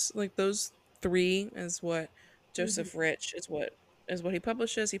accounts. Like those three is what Hmm. Joseph Rich is what he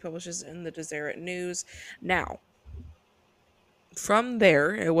publishes. He publishes in the Deseret News. Now, from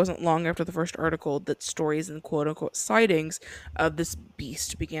there, it wasn't long after the first article that stories and quote unquote sightings of this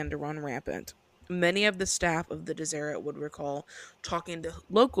beast began to run rampant. Many of the staff of the Deseret would recall talking to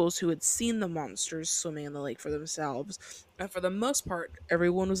locals who had seen the monsters swimming in the lake for themselves, and for the most part,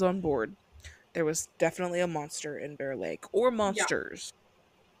 everyone was on board. There was definitely a monster in Bear Lake, or Yeah, monsters.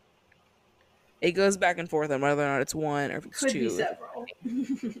 It goes back and forth on whether or not it's one or if it's could be two. several.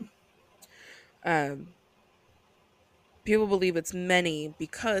 Um, People believe it's many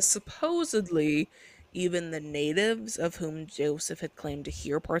because supposedly even the natives of whom Joseph had claimed to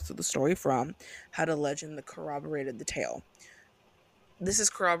hear parts of the story from had a legend that corroborated the tale. This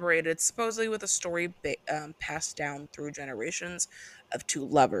is corroborated supposedly with a story passed down through generations of two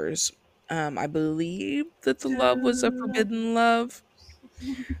lovers. I believe that the love was a Two forbidden love.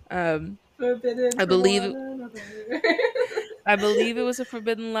 Um, forbidden I from believe one another. I believe it was a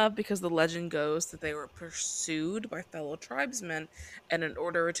forbidden love because the legend goes that they were pursued by fellow tribesmen and in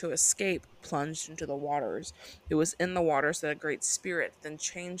order to escape plunged into the waters. It was in the waters that a great spirit then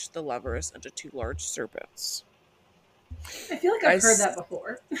changed the lovers into two large serpents. I feel like I, I've heard s- that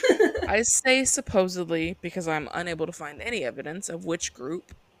before. I say supposedly because I'm unable to find any evidence of which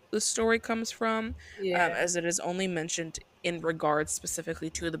group the story comes from, Yeah, as it is only mentioned in regards specifically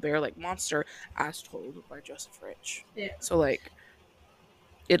to the bear like monster as told by Joseph Rich. yeah, So, like,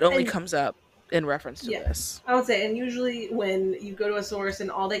 it only and comes up in reference to yeah. this. I would say, and usually when you go to a source and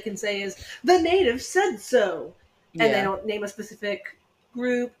all they can say is the native said so, and they Yeah, don't name a specific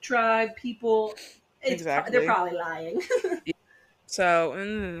group, tribe, people, they're exactly. probably lying. Yeah. So,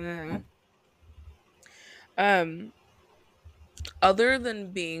 um, other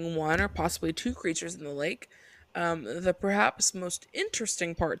than being one or possibly two creatures in the lake, the perhaps most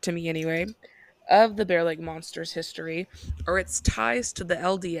interesting part to me, anyway, of the Bear Lake Monsters history are its ties to the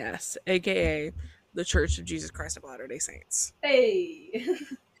LDS, aka the Church of Jesus Christ of Latter Day Saints. Hey,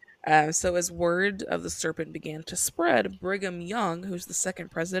 So, as word of the serpent began to spread, Brigham Young, who's the second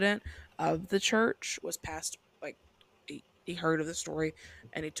president of the church, was passed. Like he heard of the story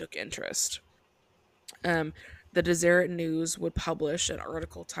and he took interest. Um, the Deseret News would publish an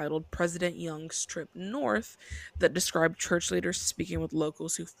article titled "President Young's Trip North" that described church leaders speaking with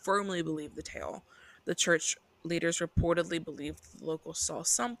locals who firmly believed the tale. The church leaders reportedly believed the locals saw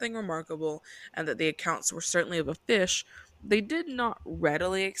something remarkable and that the accounts were certainly of a fish. They did not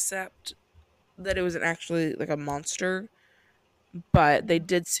readily accept that it was actually like a monster, but they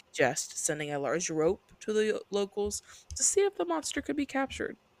did suggest sending a large rope to the locals to see if the monster could be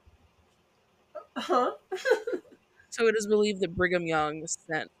captured. huh? So it is believed that Brigham Young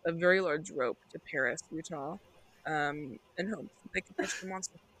sent a very large rope to Paris, Utah, in hopes that they could catch the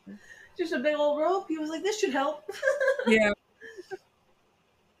monster. Just a big old rope. He was like, "This should help. Yeah,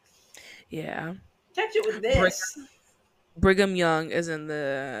 yeah. Catch it with Brig- this." Brigham Young is in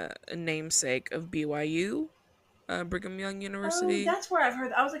the namesake of BYU, Brigham Young Oh, University. that's where I've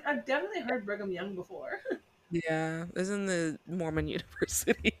heard. I was like, I've definitely heard Brigham Young before. Yeah, is in the Mormon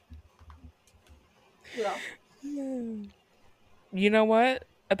University. Yeah, Hmm. You know what?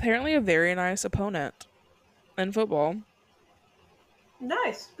 Apparently, a very nice opponent in football.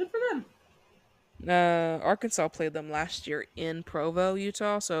 nice. Good for them. Arkansas played them last year in Provo,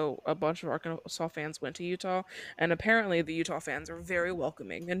 Utah. So a bunch of Arkansas fans went to Utah, and apparently the Utah fans are very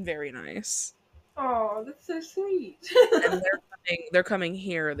welcoming and very nice. Oh, that's so sweet. And they're coming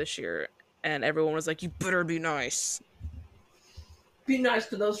here this year, and everyone was like, "You better be nice, Be nice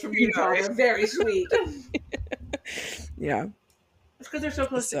to those from be Utah. They're nice." very sweet. It's Yeah. because they're so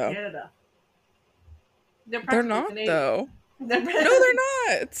close to So Canada. They're they're practically not Canadian. though. They're, No, they're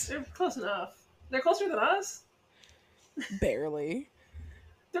not. they're close enough. They're closer than us. Barely.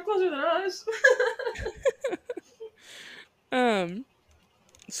 They're closer than us. Um.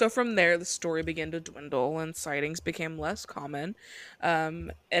 So from there, the story began to dwindle and sightings became less common.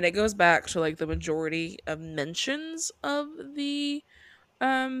 And it goes back to like the majority of mentions of the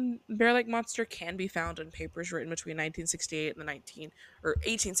Bear Lake Monster can be found in papers written between 1968 and the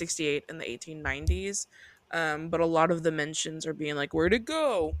 1868 and the 1890s. But a lot of the mentions are being like, where'd it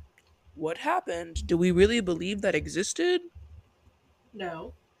go? What happened? Do we really believe that existed?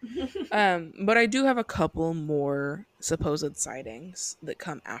 No. But I do have a couple more supposed sightings that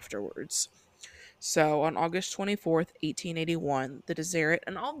come afterwards. So on August 24th, 1881, the Deseret,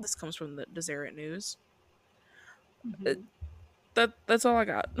 and all of this comes from the Deseret News. Uh, Hmm. that's all I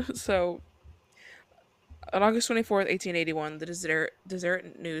got. So on August 24th, 1881, the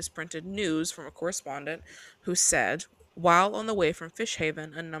Deseret News printed news from a correspondent who said, while on the way from Fish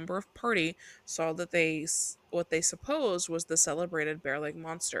Haven, a number of party saw that what they supposed was the celebrated bear leg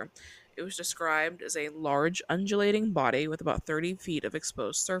monster. It was described as a large undulating body with about 30 feet of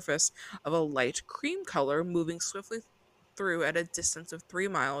exposed surface of a light cream color moving swiftly through at a distance of 3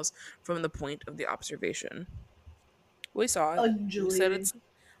 miles from the point of the observation. We saw it. We said Undulating. it's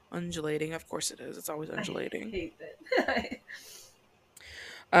undulating. Of course it is. It's always I undulating. hate it.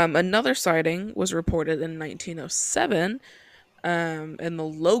 Another sighting was reported in 1907 in the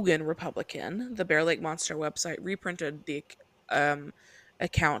Logan Republican. The Bear Lake Monster website reprinted the um,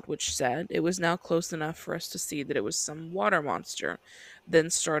 account, which said it was now close enough for us to see that it was some water monster. Then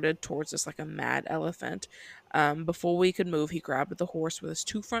started towards us like a mad elephant. Before we could move, he grabbed the horse with his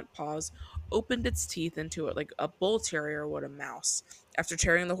two front paws, opened its teeth into it like a bull terrier would a mouse. After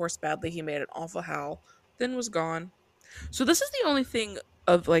tearing the horse badly, he made an awful howl, then was gone. So this is the only thing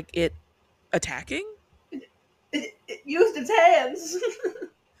of like it attacking. It used its hands.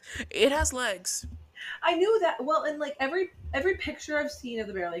 It has legs. I knew that. Well, and like every picture I've seen of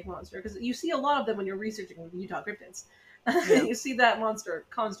the Bear Lake monster, because you see a lot of them when you're researching Utah cryptids, Yeah. you see that monster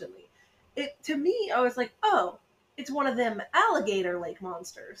constantly. It to me, I was like, oh, it's one of them alligator lake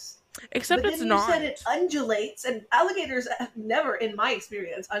monsters. Except But it's then you said it not. undulates, and alligators have never, in my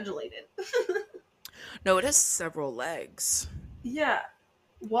experience, undulated. No, it has several legs. Yeah.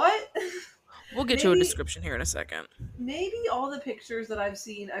 What? We'll get to a maybe description here in a second. maybe all the pictures that I've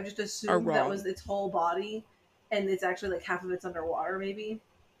seen, I've just Are assumed that wrong. was its whole body, and it's actually like half of it's underwater, maybe.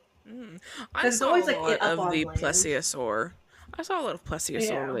 Mm. I Because it's saw a always like it lot up of on the land. plesiosaur. I saw a lot of plesiosaur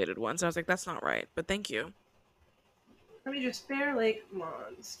Yeah. related ones. I was like, that's not right, but thank you. Let me just Bear Lake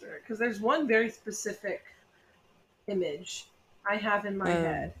Monster. Because there's one very specific image I have in my Um,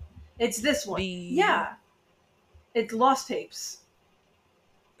 head. It's this one. the Yeah. It's Lost Tapes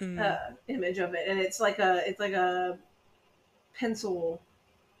mm, image of it. And it's like a pencil,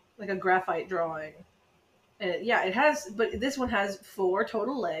 like a graphite drawing. And yeah, it has, but this one has four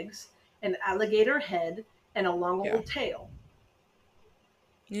total legs, an alligator head, and a long yeah, old tail.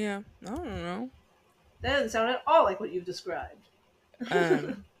 yeah. I don't know. That doesn't sound at all like what you've described.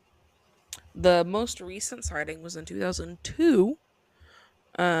 Um, the most recent sighting was in 2002,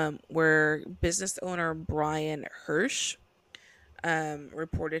 where business owner Brian Hirsch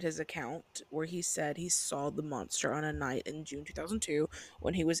reported his account where he said he saw the monster on a night in June 2002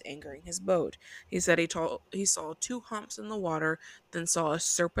 when he was anchoring his boat. He said he saw two humps in the water, then saw a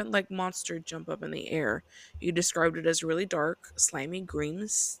serpent-like monster jump up in the air. He described it as really dark, slimy green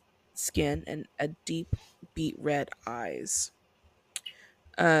skin and a deep beet red eyes.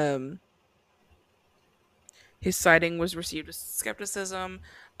 Um, his sighting was received with skepticism,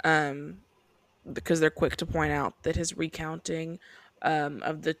 um, because they're quick to point out that his recounting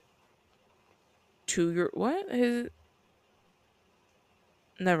of the 2 year what his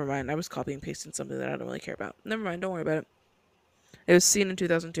never mind. I was copy and pasting something that I don't really care about. Never mind. Don't worry about it. It was seen in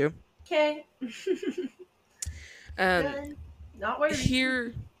 2002. Okay. Um, Done. Not worried.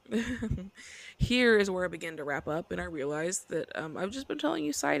 here, here is where I begin to wrap up, and I realized that I've just been telling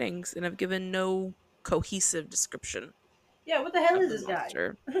you sightings, and I've given no cohesive description Yeah, what the hell of is the this guy?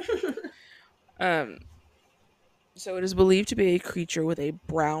 monster. Um, so it is believed to be a creature with a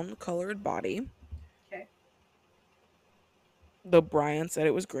brown-colored body. Okay. Though Brian said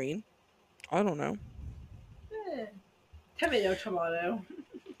it was green. I don't know. Eh, tomato, tomato.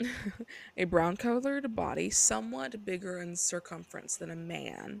 A brown colored body, somewhat bigger in circumference than a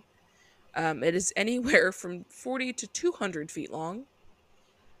man. It is anywhere from 40 to 200 feet long,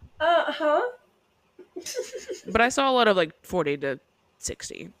 Huh? but I saw a lot of like 40 to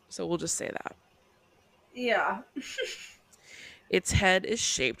 60, so we'll just say that. Yeah. Its head is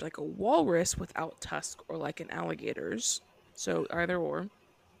shaped like a walrus without tusk or like an alligator's, so either or.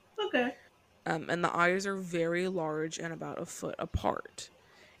 Okay. And the eyes are very large and about a foot apart.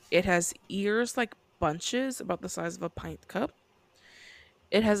 It has ears like bunches about the size of a pint cup.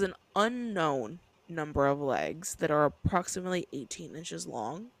 It has an unknown number of legs that are approximately 18 inches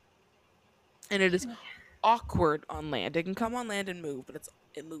long, and it is awkward on land. It can come on land and move, but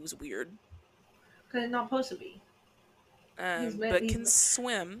it moves weird. Cause it's not supposed to be. He's meant. But He's. can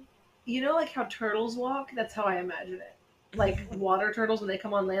swim. Like how turtles walk. That's how I imagine it. Like water turtles when they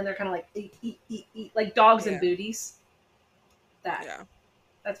come on land, they're kind of like eat, eat, eat, eat, like dogs and Yeah, booties. That. yeah.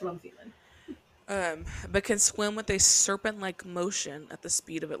 That's what I'm feeling. But can swim with a serpent-like motion at the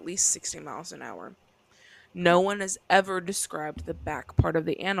speed of at least 60 miles an hour. No one has ever described the back part of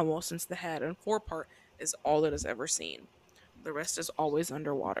the animal since the head and forepart is all it has ever seen. The rest is always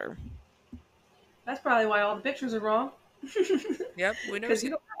underwater. That's probably why all the pictures are wrong. Yep, we never Because see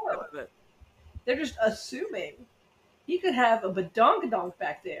you don't half know. of it. They're just assuming. You could have a badonkadonk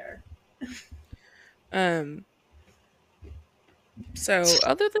back there. Um, so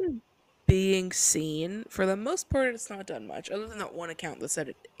other than being seen, for the most part, it's not done much. Other than that one account that said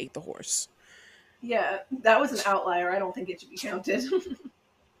it ate the horse. Yeah, that was an outlier. I don't think it should be counted.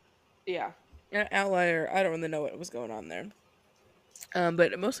 Yeah, an outlier. I don't really know what was going on there.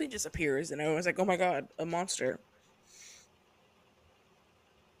 But it mostly just appears, and I was like, "Oh my god, a monster!"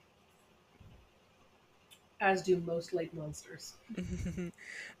 As do most lake monsters.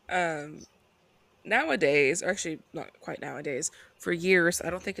 um, Nowadays, or actually not quite nowadays, for years, I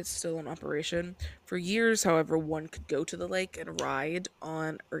don't think it's still in operation. For years, however, one could go to the lake and ride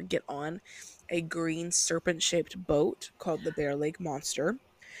on or get on a green serpent shaped boat called the Bear Lake Monster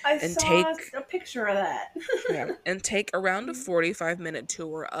I and saw take a picture of that. yeah, and take around a 45-minute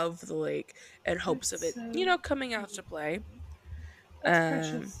tour of the lake in hopes of That's it, so coming out to cute. play. That's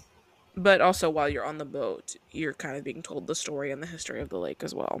Um precious. but also while you're on the boat, you're kind of being told the story and the history of the lake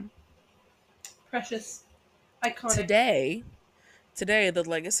as well. Precious. Iconic. Today, Today, the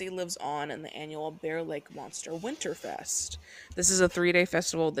legacy lives on in the annual Bear Lake Monster Winterfest. This is a 3-day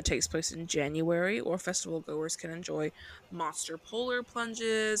festival that takes place in January, or festival goers can enjoy monster polar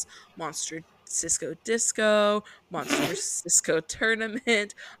plunges, monster Cisco disco, monster Cisco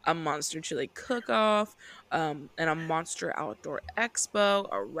tournament, a monster chili cook-off, and a monster outdoor expo,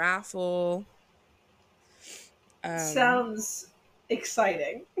 a raffle. Um, Sounds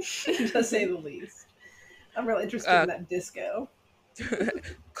exciting, to say the least. I'm really interested uh, in that disco.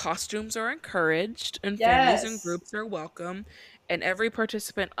 Costumes are encouraged, and families and Yes. groups are welcome, and every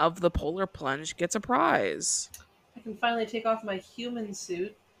participant of the polar plunge gets a prize. I can finally take off my human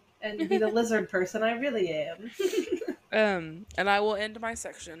suit and be the lizard person I really am. And I will end my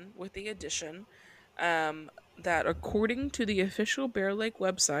section with the addition that according to the official Bear Lake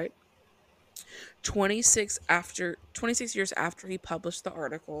website, 26 years after he published the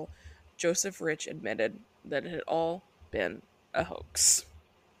article, Joseph Rich admitted that it had all been a hoax.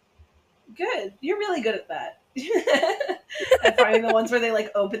 Good. You're really good at that. At finding the ones where they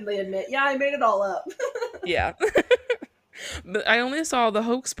like openly admit, yeah, I made it all up. Yeah. But I only saw the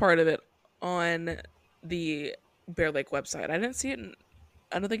hoax part of it on the Bear Lake website. I didn't see it in,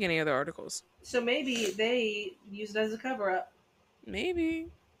 I don't think, any other articles. So maybe they used it as a cover up. Maybe.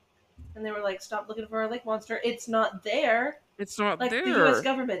 And they were like, stop looking for our lake monster. It's not there. It's not Like the US there.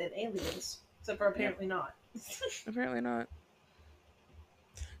 government and aliens. Except for Yep. apparently not. Apparently not.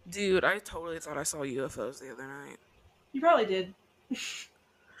 Dude, I totally thought I saw UFOs the other night. You probably did.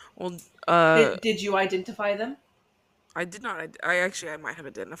 Well, Did you identify them? I did not. I might have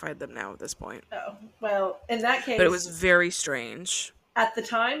identified them now at this point. Oh. Well, in that But it was case, very strange. at the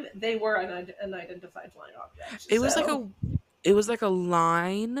time, they were an unidentified flying object. It was like So, a it was like a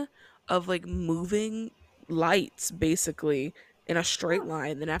line of like moving lights basically in a straight huh.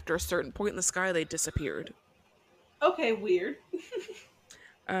 line. Then after a certain point in the sky, they disappeared. Okay, weird.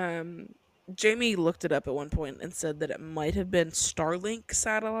 Um, Jamie looked it up at one point and said that it might have been Starlink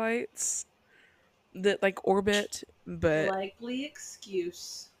satellites that like orbit, but Likely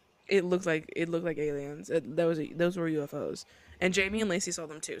excuse. it looked like aliens. Those were UFOs, and Jamie and Lacey saw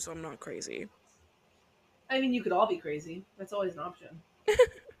them too. So I'm not crazy. I mean, you could all be crazy. That's always an option.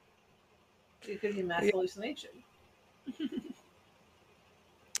 It could be a mass Yeah, hallucination.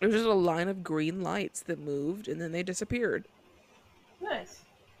 it was just a line of green lights that moved and then they disappeared. Nice.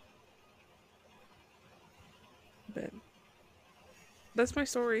 But that's my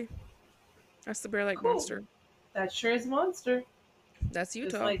story. That's the Bear Lake Cool. Monster. That sure is a monster. That's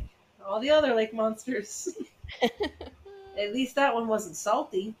Just Utah. like all the other lake monsters. At least that one wasn't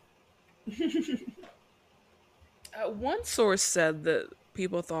salty. One source said that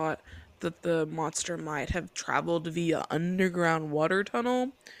people thought that the monster might have traveled via underground water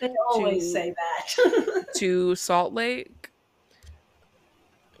tunnel They always to say that. to Salt Lake,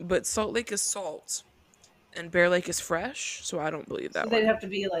 but Salt Lake is salt and Bear Lake is fresh, so I don't believe So that they'd one. have to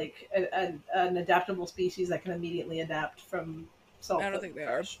be like an adaptable species that can immediately adapt from I salt don't to think they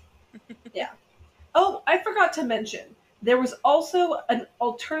are. fresh. Yeah. Oh, I forgot to mention. There was also an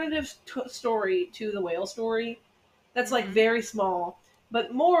alternative story to the whale story that's like Mhm. very small,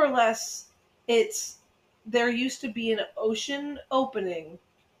 but more or less it's there used to be an ocean opening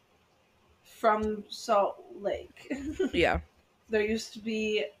from Salt Lake. Yeah. There used to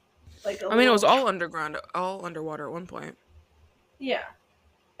be like a I mean, it was little all underground, all underwater at one point. yeah.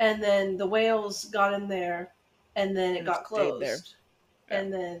 And then the whales got in there and then it And got stayed there. closed.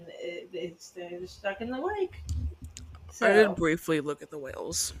 and then they're stuck in the lake. I did So briefly look at the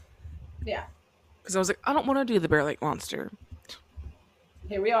whales yeah, because I was like, I don't want to do the Bear Lake Monster,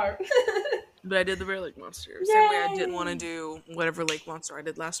 here we are. but I did the Bear Lake Monster. Same way I didn't want to Yay! do whatever lake monster I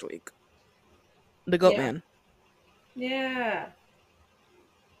did last week, the Goat Yeah, Man. yeah.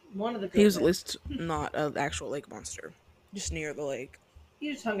 One of the He goat was at men. least not an actual lake monster, just near the lake.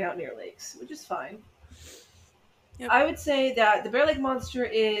 He just hung out near lakes, which is fine. Yep. I would say that the Bear Lake Monster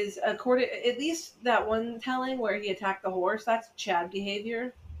is, according at least that one telling where he attacked the horse. That's Chad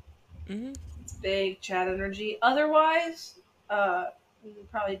behavior. Hmm. It's big Chad energy. Otherwise, uh,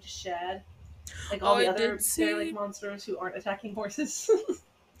 probably just Chad. Like Oh, all the I other did Bear Lake see. monsters who aren't attacking horses.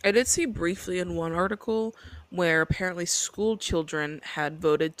 I did see briefly in one article where apparently school children had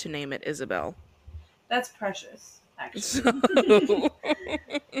voted to name it Isabel. That's precious, So, actually.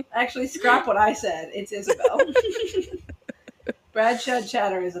 Actually, scrap what I said. It's Isabel. Brad, Chad,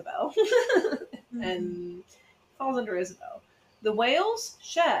 Chatter, Isabel. Mhm. And falls under Isabel. The whales,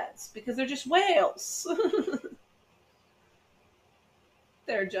 Shads, because they're just whales.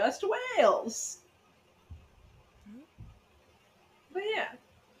 They're just whales. But yeah,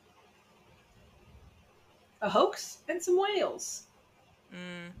 a hoax and some whales.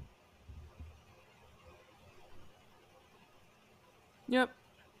 Mm. Yep,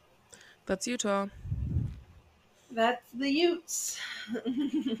 that's Utah. That's the Utes. I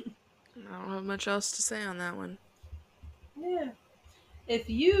don't have much else to say on that one. Yeah. If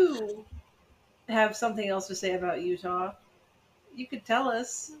you have something else to say about Utah, you could tell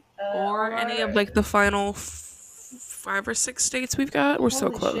us Or on any our. of like the final 5 or 6 states we've got. We're so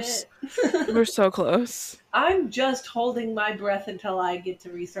Holy close. shit. We're so close. I'm just holding my breath until I get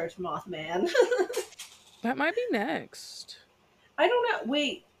to research Mothman. That might be next. I don't know.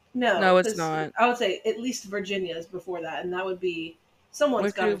 Wait, no, No, it's because not. I would say at least Virginia is before that, and that would be someone's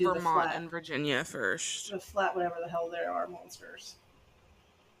We got could to do do Vermont and Virginia first. the flat, whatever the hell there are monsters.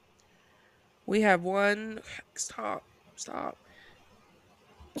 We have one. Stop. Stop.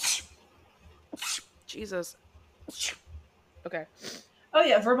 Jesus. Okay. Oh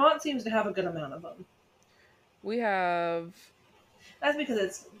yeah, Vermont seems to have a good amount of them. We have That's because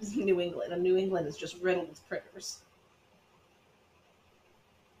it's New England, and New England is just riddled with critters.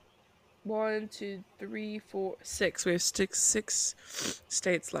 1, 2, 3, 4, 6. We have six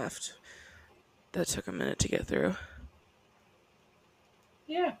states left. That took a minute to get through.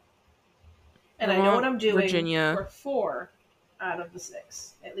 Yeah, and I know what Vermont, I'm doing Virginia. for 4 out of the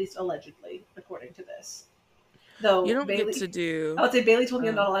 6, at least allegedly, according to this. Though You don't get to Bailey, I do. would say Bailey told me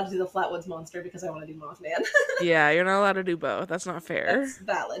I'm Uh, not allowed to do the Flatwoods monster because I want to do Mothman. yeah, you're not allowed to do both. That's not fair. That's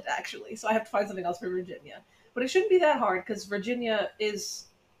valid, actually. So I have to find something else for Virginia. But it shouldn't be that hard because Virginia isn't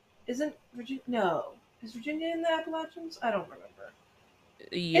Virginia. No, is Virginia in the Appalachians? I don't remember.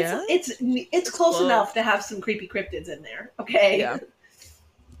 It's Yeah, it's it's it's close close. enough to have some creepy cryptids in there. Okay, Yeah.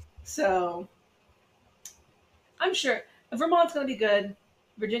 so I'm sure Vermont's gonna be good.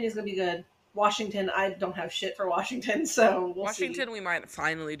 Virginia's gonna be good. Washington, I don't have shit for Washington, so we'll see. Washington, we might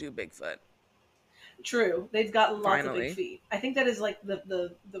finally do Bigfoot. True, they've got lots of big Finally. feet. I think that is like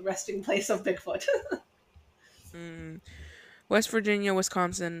the resting place of Bigfoot. Mm. West Virginia,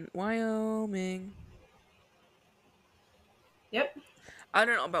 Wisconsin, Wyoming. Yep. I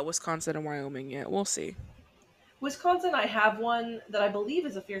don't know about Wisconsin and Wyoming yet. We'll see. Wisconsin, I have one that I believe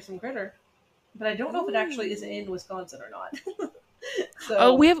is a fearsome critter, but I don't know if it actually is Ooh. in Wisconsin or not. Oh,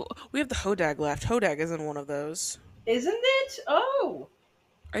 So, we have the Hodag left. Hodag isn't one of those. isn't it? Oh,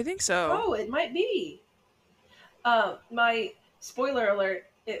 I think so. it might be. My spoiler alert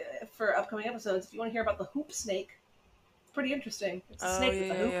for upcoming episodes. If you want to hear about the hoop snake, it's pretty interesting. It's a Oh snake yeah,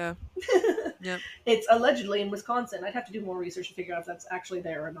 that's a yeah, hoop. yeah. Yep. It's allegedly in Wisconsin. I'd have to do more research to figure out if that's actually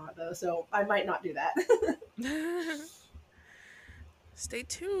there or not, though. So I might not do that. Stay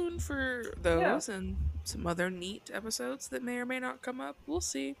tuned for Yeah, those and some other neat episodes that may or may not come up. We'll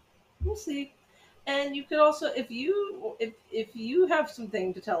see. we'll see. And you could also, if you have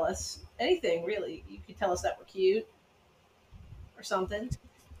something to tell us, anything really, you could tell us that we're cute or something.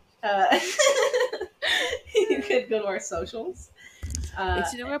 Uh, you could go to our socials. Uh,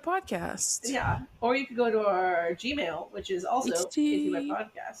 It's a podcast. yeah, or you could go to our Gmail, which is also att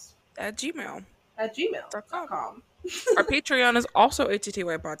podcast at gmail.com. at gmail.com. Our Patreon is also ATTY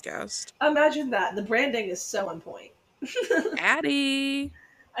podcast. Imagine that. The branding is so on point. Addie.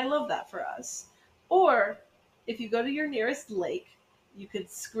 I love that for us. Or if you go to your nearest lake, you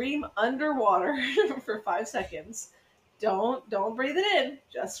could scream underwater for 5 seconds. Don't breathe it in.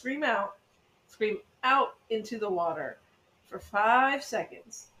 Just scream out. Scream out into the water for 5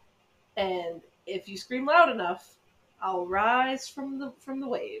 seconds. And if you scream loud enough, I'll rise from the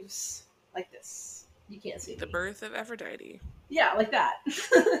waves like this. You can't see The me. Birth of Aphrodite. Yeah, like that.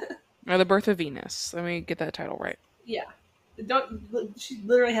 Or The Birth of Venus. Let me get that title right. Yeah. Don't. She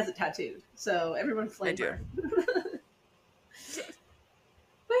literally has it tattooed, so everyone I flame do. her.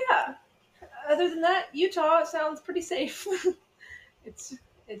 But yeah, other than that, Utah sounds pretty safe. it's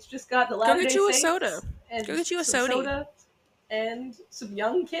it's just got the Go Latter get Day you a soda. Saints Go and get you a some sody. soda and some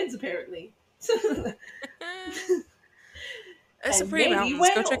young kids apparently, It's some and pretty maybe mountains.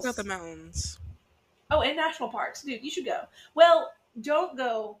 Go check out the whales. mountains. Oh, and national parks, dude. You should go. Well, don't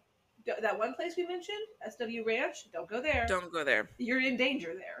go. That one place we mentioned, SW Ranch. Don't go there. Don't go there. You're in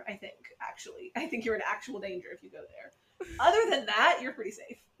danger there. I think. Actually, I think you're in actual danger if you go there. Other than that, you're pretty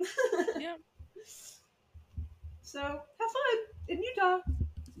safe. Yeah. So have fun in Utah.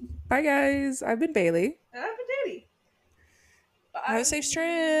 Bye, guys. I've been Bailey. And I've been Danny. Have a safe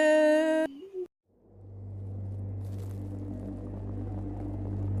trip.